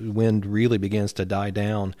when the wind really begins to die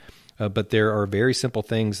down. But there are very simple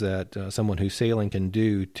things that someone who's sailing can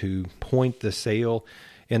do to point the sail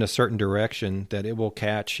in a certain direction that it will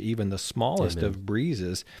catch even the smallest Amen. of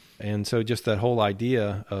breezes. And so just that whole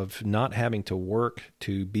idea of not having to work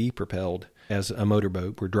to be propelled as a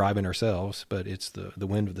motorboat, we're driving ourselves, but it's the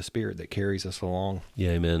wind of the Spirit that carries us along.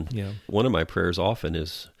 Yeah, amen. Yeah. One of my prayers often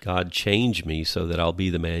is, God, change me so that I'll be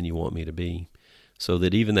the man you want me to be. So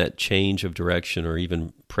that even that change of direction or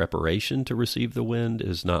even preparation to receive the wind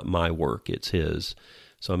is not my work, it's his.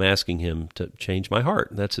 So I'm asking him to change my heart.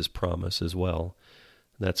 That's his promise as well.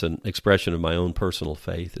 That's an expression of my own personal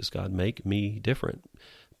faith, is God, make me different.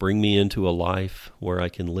 Bring me into a life where I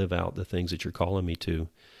can live out the things that you're calling me to.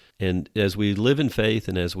 And as we live in faith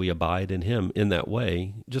and as we abide in him in that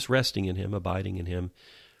way, just resting in him, abiding in him,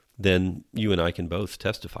 then you and I can both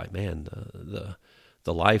testify, man,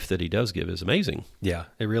 the life that he does give is amazing. Yeah,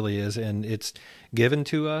 it really is. And it's given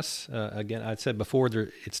to us. Again, I said before,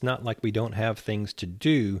 it's not like we don't have things to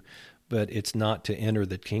do, but it's not to enter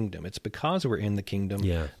the kingdom. It's because we're in the kingdom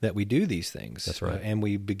that we do these things. That's right. And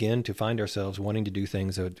we begin to find ourselves wanting to do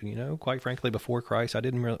things that, quite frankly, before Christ, I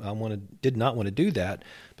did not want to do that,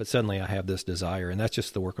 but suddenly I have this desire, and that's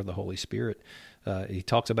just the work of the Holy Spirit. He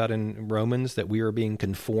talks about in Romans that we are being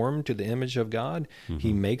conformed to the image of God. Mm-hmm.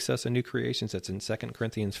 He makes us a new creation. That's in 2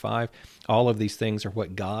 Corinthians 5. All of these things are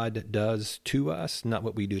what God does to us, not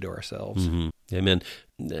what we do to ourselves. Mm-hmm. Amen.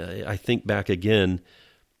 I think back again,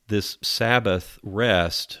 this Sabbath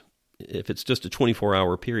rest, if it's just a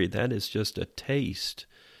 24-hour period, that is just a taste.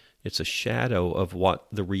 It's a shadow of what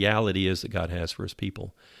the reality is that God has for his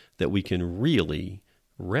people, that we can really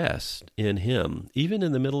rest in him, even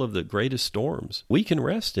in the middle of the greatest storms. We can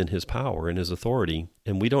rest in his power and his authority,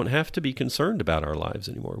 and we don't have to be concerned about our lives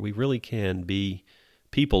anymore. We really can be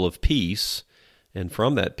people of peace, and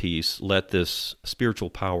from that peace, let this spiritual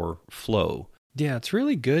power flow. Yeah, it's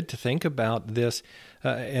really good to think about this,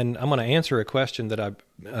 and I'm going to answer a question that I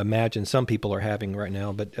imagine some people are having right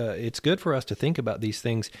now, but it's good for us to think about these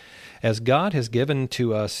things as God has given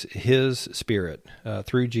to us his Spirit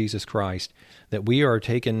through Jesus Christ, that we are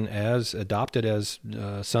taken as, adopted as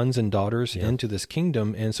sons and daughters into this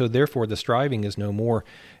kingdom, and so therefore the striving is no more.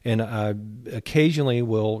 And I occasionally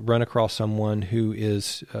will run across someone who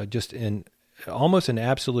is just in almost an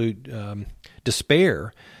absolute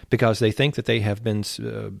despair because they think that they have been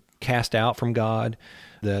cast out from God,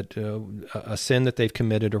 that a sin that they've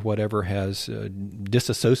committed or whatever has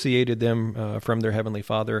disassociated them from their Heavenly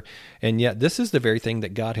Father. And yet this is the very thing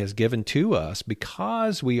that God has given to us.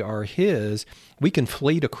 Because we are his, we can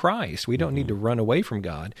flee to Christ. We don't need to run away from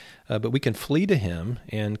God, but we can flee to him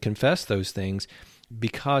and confess those things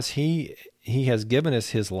because he has given us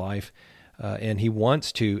his life. And he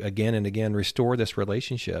wants to, again and again, restore this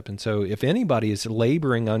relationship. And so if anybody is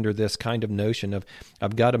laboring under this kind of notion of,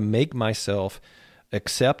 I've got to make myself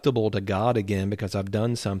acceptable to God again because I've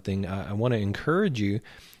done something, I want to encourage you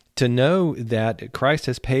to know that Christ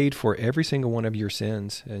has paid for every single one of your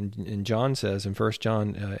sins. And John says in 1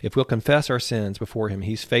 John, if we'll confess our sins before him,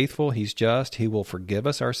 he's faithful, he's just, he will forgive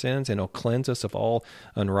us our sins, and he'll cleanse us of all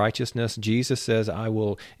unrighteousness. Jesus says, I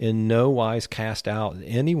will in no wise cast out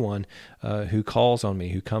anyone who calls on me,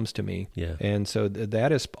 who comes to me. Yeah. And so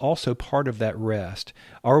that is also part of that rest.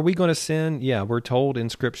 Are we going to sin? Yeah, we're told in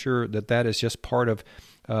Scripture that is just part of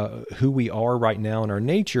who we are right now in our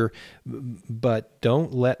nature, but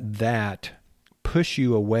don't let that push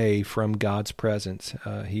you away from God's presence.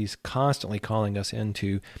 He's constantly calling us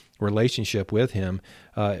into relationship with him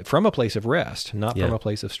from a place of rest, not from a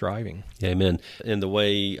place of striving. Amen. And the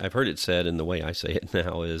way I've heard it said, and the way I say it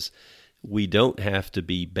now is, we don't have to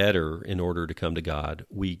be better in order to come to God.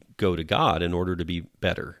 We go to God in order to be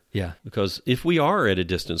better. Yeah. Because if we are at a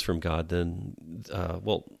distance from God, then,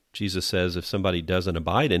 Jesus says if somebody doesn't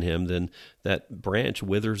abide in him, then that branch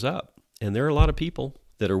withers up. And there are a lot of people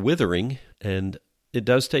that are withering, and it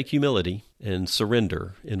does take humility and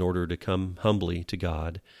surrender in order to come humbly to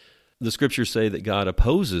God. The Scriptures say that God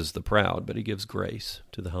opposes the proud, but he gives grace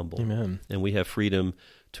to the humble. Amen. And we have freedom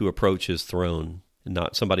to approach his throne,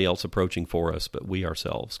 not somebody else approaching for us, but we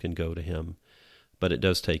ourselves can go to him. But it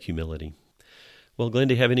does take humility. Well, Glenn,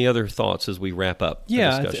 do you have any other thoughts as we wrap up the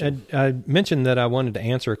discussion? I mentioned that I wanted to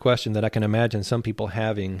answer a question that I can imagine some people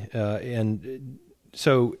having. And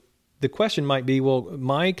so the question might be, well,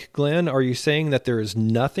 Mike, Glenn, are you saying that there is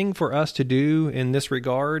nothing for us to do in this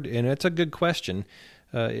regard? And it's a good question.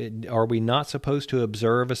 Are we not supposed to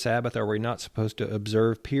observe a Sabbath? Are we not supposed to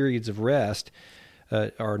observe periods of rest?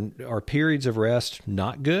 Are periods of rest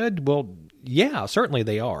not good? Well, yeah, certainly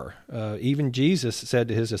they are. Even Jesus said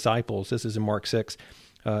to his disciples, this is in Mark 6,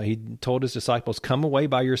 he told his disciples, come away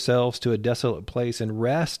by yourselves to a desolate place and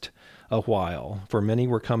rest a while, for many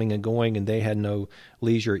were coming and going, and they had no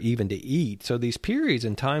leisure even to eat. So these periods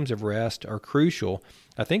and times of rest are crucial.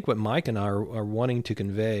 I think what Mike and I are wanting to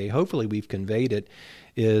convey, hopefully we've conveyed it,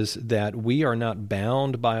 is that we are not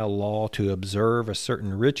bound by a law to observe a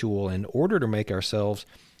certain ritual in order to make ourselves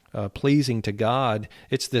pleasing to God.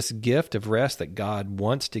 It's this gift of rest that God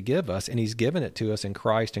wants to give us, and he's given it to us in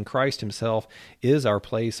Christ, and Christ himself is our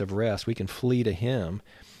place of rest. We can flee to him.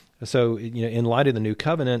 So, in light of the new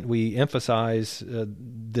covenant, we emphasize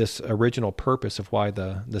this original purpose of why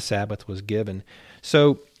the Sabbath was given.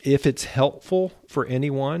 So if it's helpful for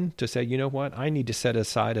anyone to say, you know what, I need to set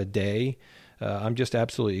aside a day, I'm just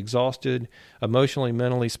absolutely exhausted, emotionally,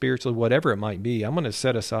 mentally, spiritually, whatever it might be, I'm going to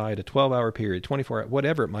set aside a 12-hour period, 24-hour,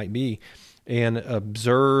 whatever it might be, and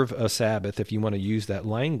observe a Sabbath, if you want to use that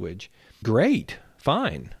language. Great.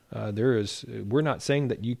 fine. We're not saying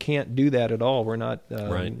that you can't do that at all. We're not.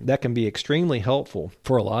 Right. That can be extremely helpful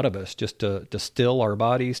for a lot of us, just to still our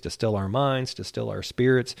bodies, to still our minds, to still our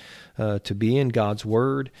spirits, to be in God's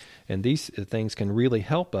Word, and these things can really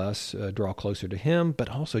help us draw closer to Him, but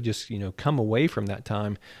also just come away from that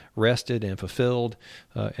time rested and fulfilled,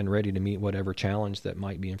 and ready to meet whatever challenge that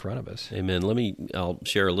might be in front of us. Amen. I'll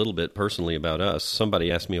share a little bit personally about us.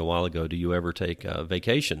 Somebody asked me a while ago, "Do you ever take a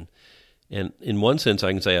vacation?" And in one sense,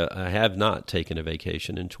 I can say I have not taken a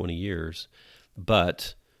vacation in 20 years.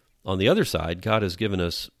 But on the other side, God has given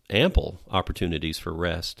us ample opportunities for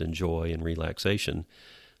rest and joy and relaxation.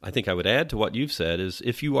 I think I would add to what you've said is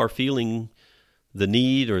if you are feeling the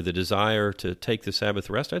need or the desire to take the Sabbath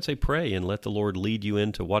rest, I'd say pray and let the Lord lead you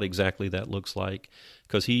into what exactly that looks like,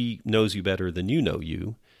 because He knows you better than you know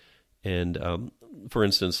you. And for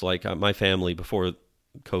instance, like my family, before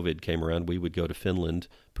COVID came around, we would go to Finland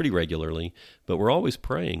pretty regularly, but we're always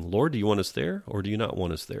praying, Lord, do you want us there or do you not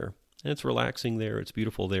want us there? And it's relaxing there, it's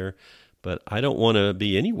beautiful there, but I don't want to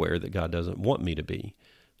be anywhere that God doesn't want me to be.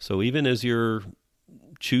 So even as you're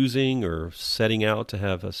choosing or setting out to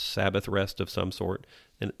have a Sabbath rest of some sort,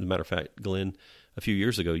 and as a matter of fact, Glenn, a few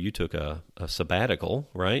years ago you took a sabbatical,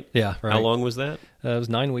 right? Yeah, right. How long was that? It was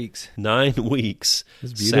 9 weeks. 9 weeks. It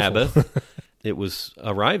was beautiful. Sabbath. It was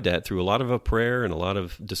arrived at through a lot of a prayer and a lot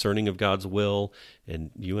of discerning of God's will,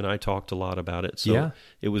 and you and I talked a lot about it. So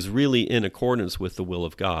It was really in accordance with the will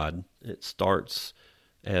of God. It starts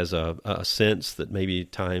as a sense that maybe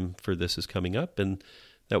time for this is coming up, and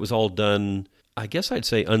that was all done, I guess I'd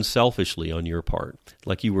say, unselfishly on your part.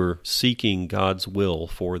 Like you were seeking God's will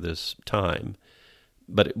for this time.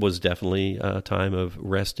 But it was definitely a time of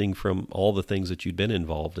resting from all the things that you'd been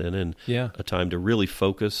involved in, and a time to really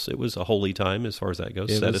focus. It was a holy time as far as that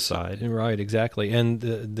goes, set aside. Right, exactly. And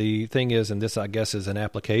the thing is, and this I guess is an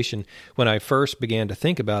application, when I first began to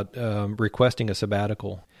think about requesting a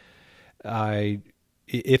sabbatical,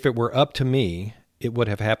 if it were up to me, it would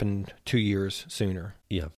have happened 2 years sooner.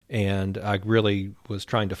 Yeah. And I really was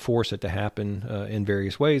trying to force it to happen in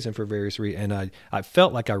various ways and for various reasons. And I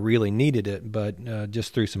felt like I really needed it, but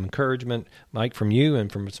just through some encouragement, Mike, from you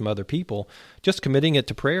and from some other people, just committing it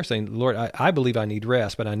to prayer, saying, Lord, I believe I need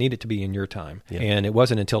rest, but I need it to be in your time. Yeah. And it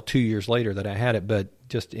wasn't until 2 years later that I had it. But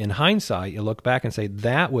just in hindsight, you look back and say,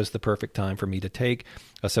 that was the perfect time for me to take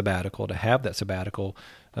a sabbatical, to have that sabbatical.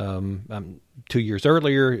 2 years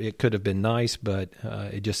earlier, it could have been nice, but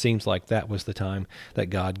it just seems like that was the time that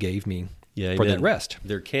God gave me for that rest.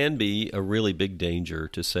 There can be a really big danger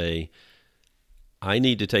to say, I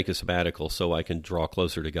need to take a sabbatical so I can draw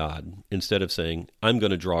closer to God, instead of saying, I'm going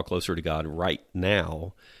to draw closer to God right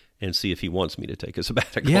now and see if He wants me to take a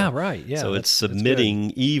sabbatical. Yeah, right. Yeah, so it's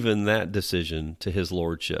submitting even that decision to His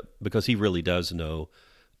Lordship, because He really does know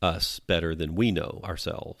us better than we know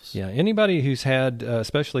ourselves. Yeah, anybody who's had,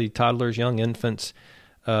 especially toddlers, young infants,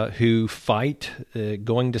 who fight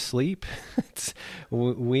going to sleep.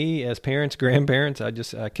 We as parents, grandparents,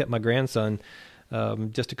 I kept my grandson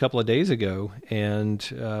just a couple of days ago, and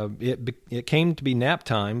it came to be nap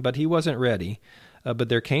time, but he wasn't ready. But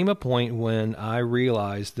there came a point when I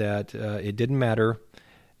realized that it didn't matter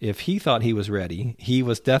if he thought he was ready. He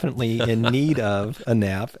was definitely in need of a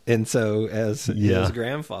nap, and so as his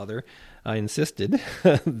grandfather, I insisted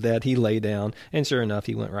that he lay down, and sure enough,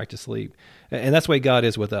 he went right to sleep. And that's the way God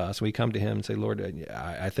is with us. We come to Him and say, Lord,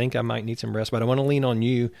 I think I might need some rest, but I want to lean on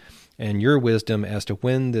you and your wisdom as to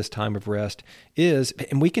when this time of rest is.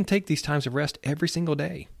 And we can take these times of rest every single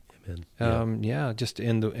day. Amen. Just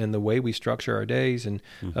in the way we structure our days, and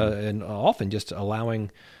and often just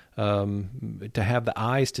allowing to have the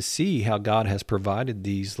eyes to see how God has provided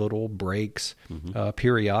these little breaks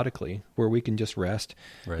periodically where we can just rest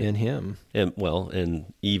in Him.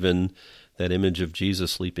 And even that image of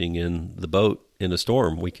Jesus sleeping in the boat in a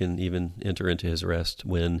storm, we can even enter into His rest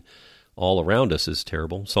when all around us is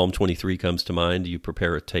terrible. Psalm 23 comes to mind. You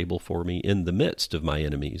prepare a table for me in the midst of my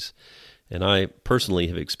enemies. And I personally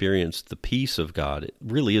have experienced the peace of God. It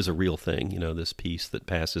really is a real thing, this peace that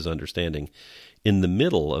passes understanding. In the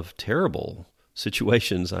middle of terrible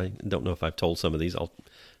situations, I don't know if I've told some of these, I'll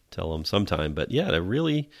tell them sometime, but to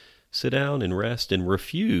really sit down and rest and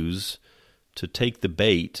refuse to take the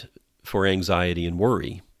bait for anxiety and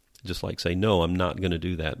worry. Just like say, no, I'm not going to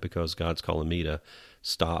do that because God's calling me to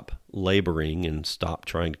stop laboring and stop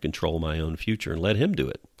trying to control my own future and let Him do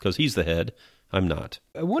it, because He's the head. I'm not.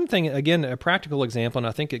 One thing, again, a practical example, and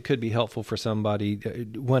I think it could be helpful for somebody.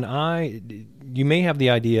 You may have the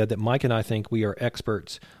idea that Mike and I think we are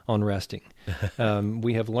experts on resting.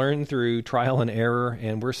 We have learned through trial and error,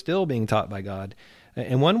 and we're still being taught by God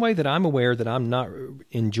And one way that I'm aware that I'm not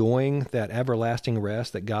enjoying that everlasting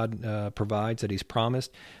rest that God provides, that He's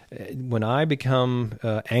promised, when I become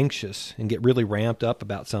anxious and get really ramped up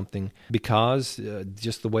about something because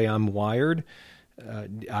just the way I'm wired,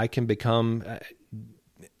 I can become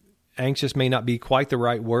anxious may not be quite the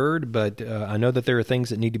right word, but I know that there are things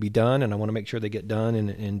that need to be done, and I want to make sure they get done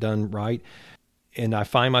and done right. And I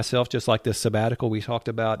find myself, just like this sabbatical we talked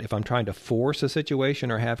about, if I'm trying to force a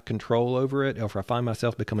situation or have control over it, or if I find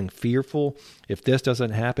myself becoming fearful, if this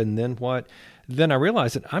doesn't happen, then what? Then I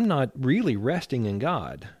realize that I'm not really resting in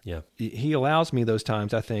God. Yeah. He allows me those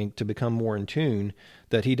times, I think, to become more in tune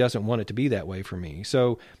that He doesn't want it to be that way for me.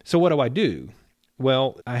 So what do?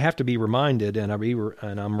 Well, I have to be reminded, and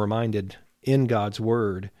I'm reminded in God's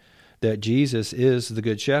Word that Jesus is the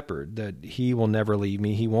Good Shepherd, that He will never leave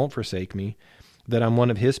me, He won't forsake me, that I'm one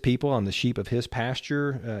of His people, I'm the sheep of His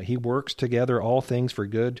pasture. He works together all things for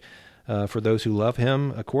good for those who love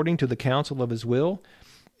Him, according to the counsel of His will.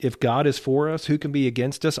 If God is for us, who can be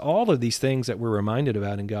against us? All of these things that we're reminded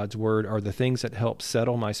about in God's Word are the things that help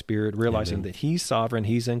settle my spirit, realizing Amen. that He's sovereign,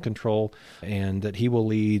 He's in control, and that He will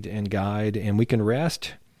lead and guide, and we can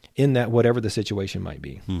rest in that, whatever the situation might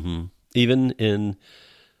be. Mm-hmm. Even in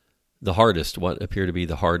the hardest, what appear to be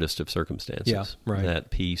the hardest of circumstances. Yeah, right. That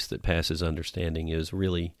peace that passes understanding is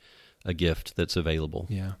really a gift that's available.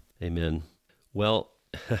 Yeah. Amen. Well,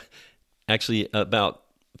 actually, about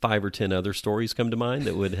 5 or 10 other stories come to mind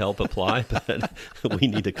that would help apply, but we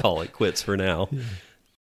need to call it quits for now. Yeah.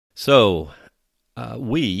 So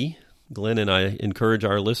Glenn and I, encourage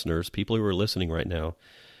our listeners, people who are listening right now,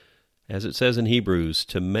 as it says in Hebrews,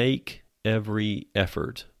 to make every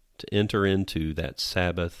effort to enter into that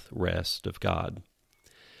Sabbath rest of God.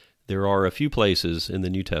 There are a few places in the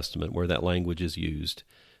New Testament where that language is used,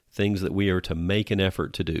 things that we are to make an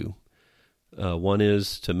effort to do. One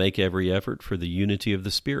is to make every effort for the unity of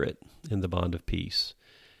the Spirit in the bond of peace.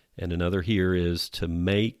 And another here is to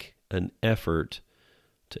make an effort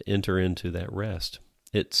to enter into that rest.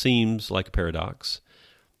 It seems like a paradox,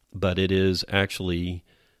 but it is actually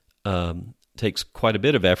takes quite a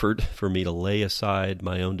bit of effort for me to lay aside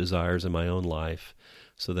my own desires in my own life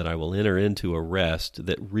so that I will enter into a rest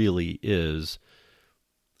that really is,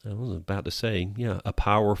 I was about to say, a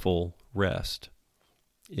powerful rest.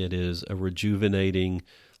 It is a rejuvenating,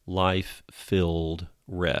 life-filled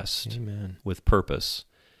rest. Amen. With purpose.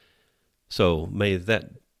 So may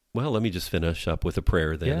that, let me just finish up with a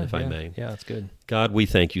prayer then, if I may. Yeah, that's good. God, we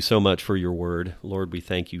thank you so much for your word. Lord, we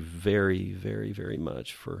thank you very, very, very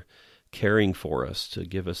much for caring for us, to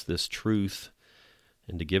give us this truth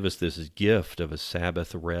and to give us this gift of a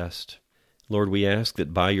Sabbath rest. Lord, we ask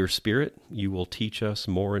that by your Spirit, you will teach us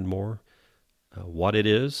more and more what it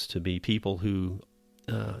is to be people who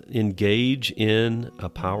engage in a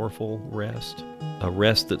powerful rest, a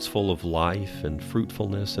rest that's full of life and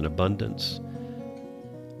fruitfulness and abundance.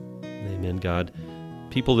 Amen, God.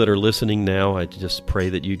 People that are listening now, I just pray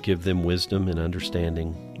that you'd give them wisdom and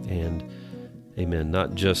understanding, and amen,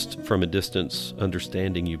 not just from a distance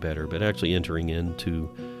understanding you better, but actually entering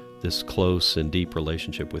into this close and deep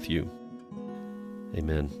relationship with you.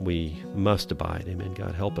 Amen. We must abide. Amen.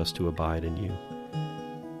 God, help us to abide in you.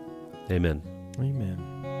 Amen. Amen.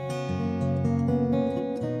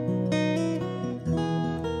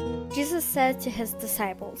 Jesus said to his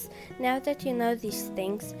disciples, "Now that you know these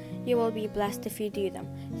things, you will be blessed if you do them."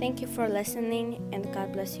 Thank you for listening, and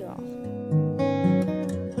God bless you all.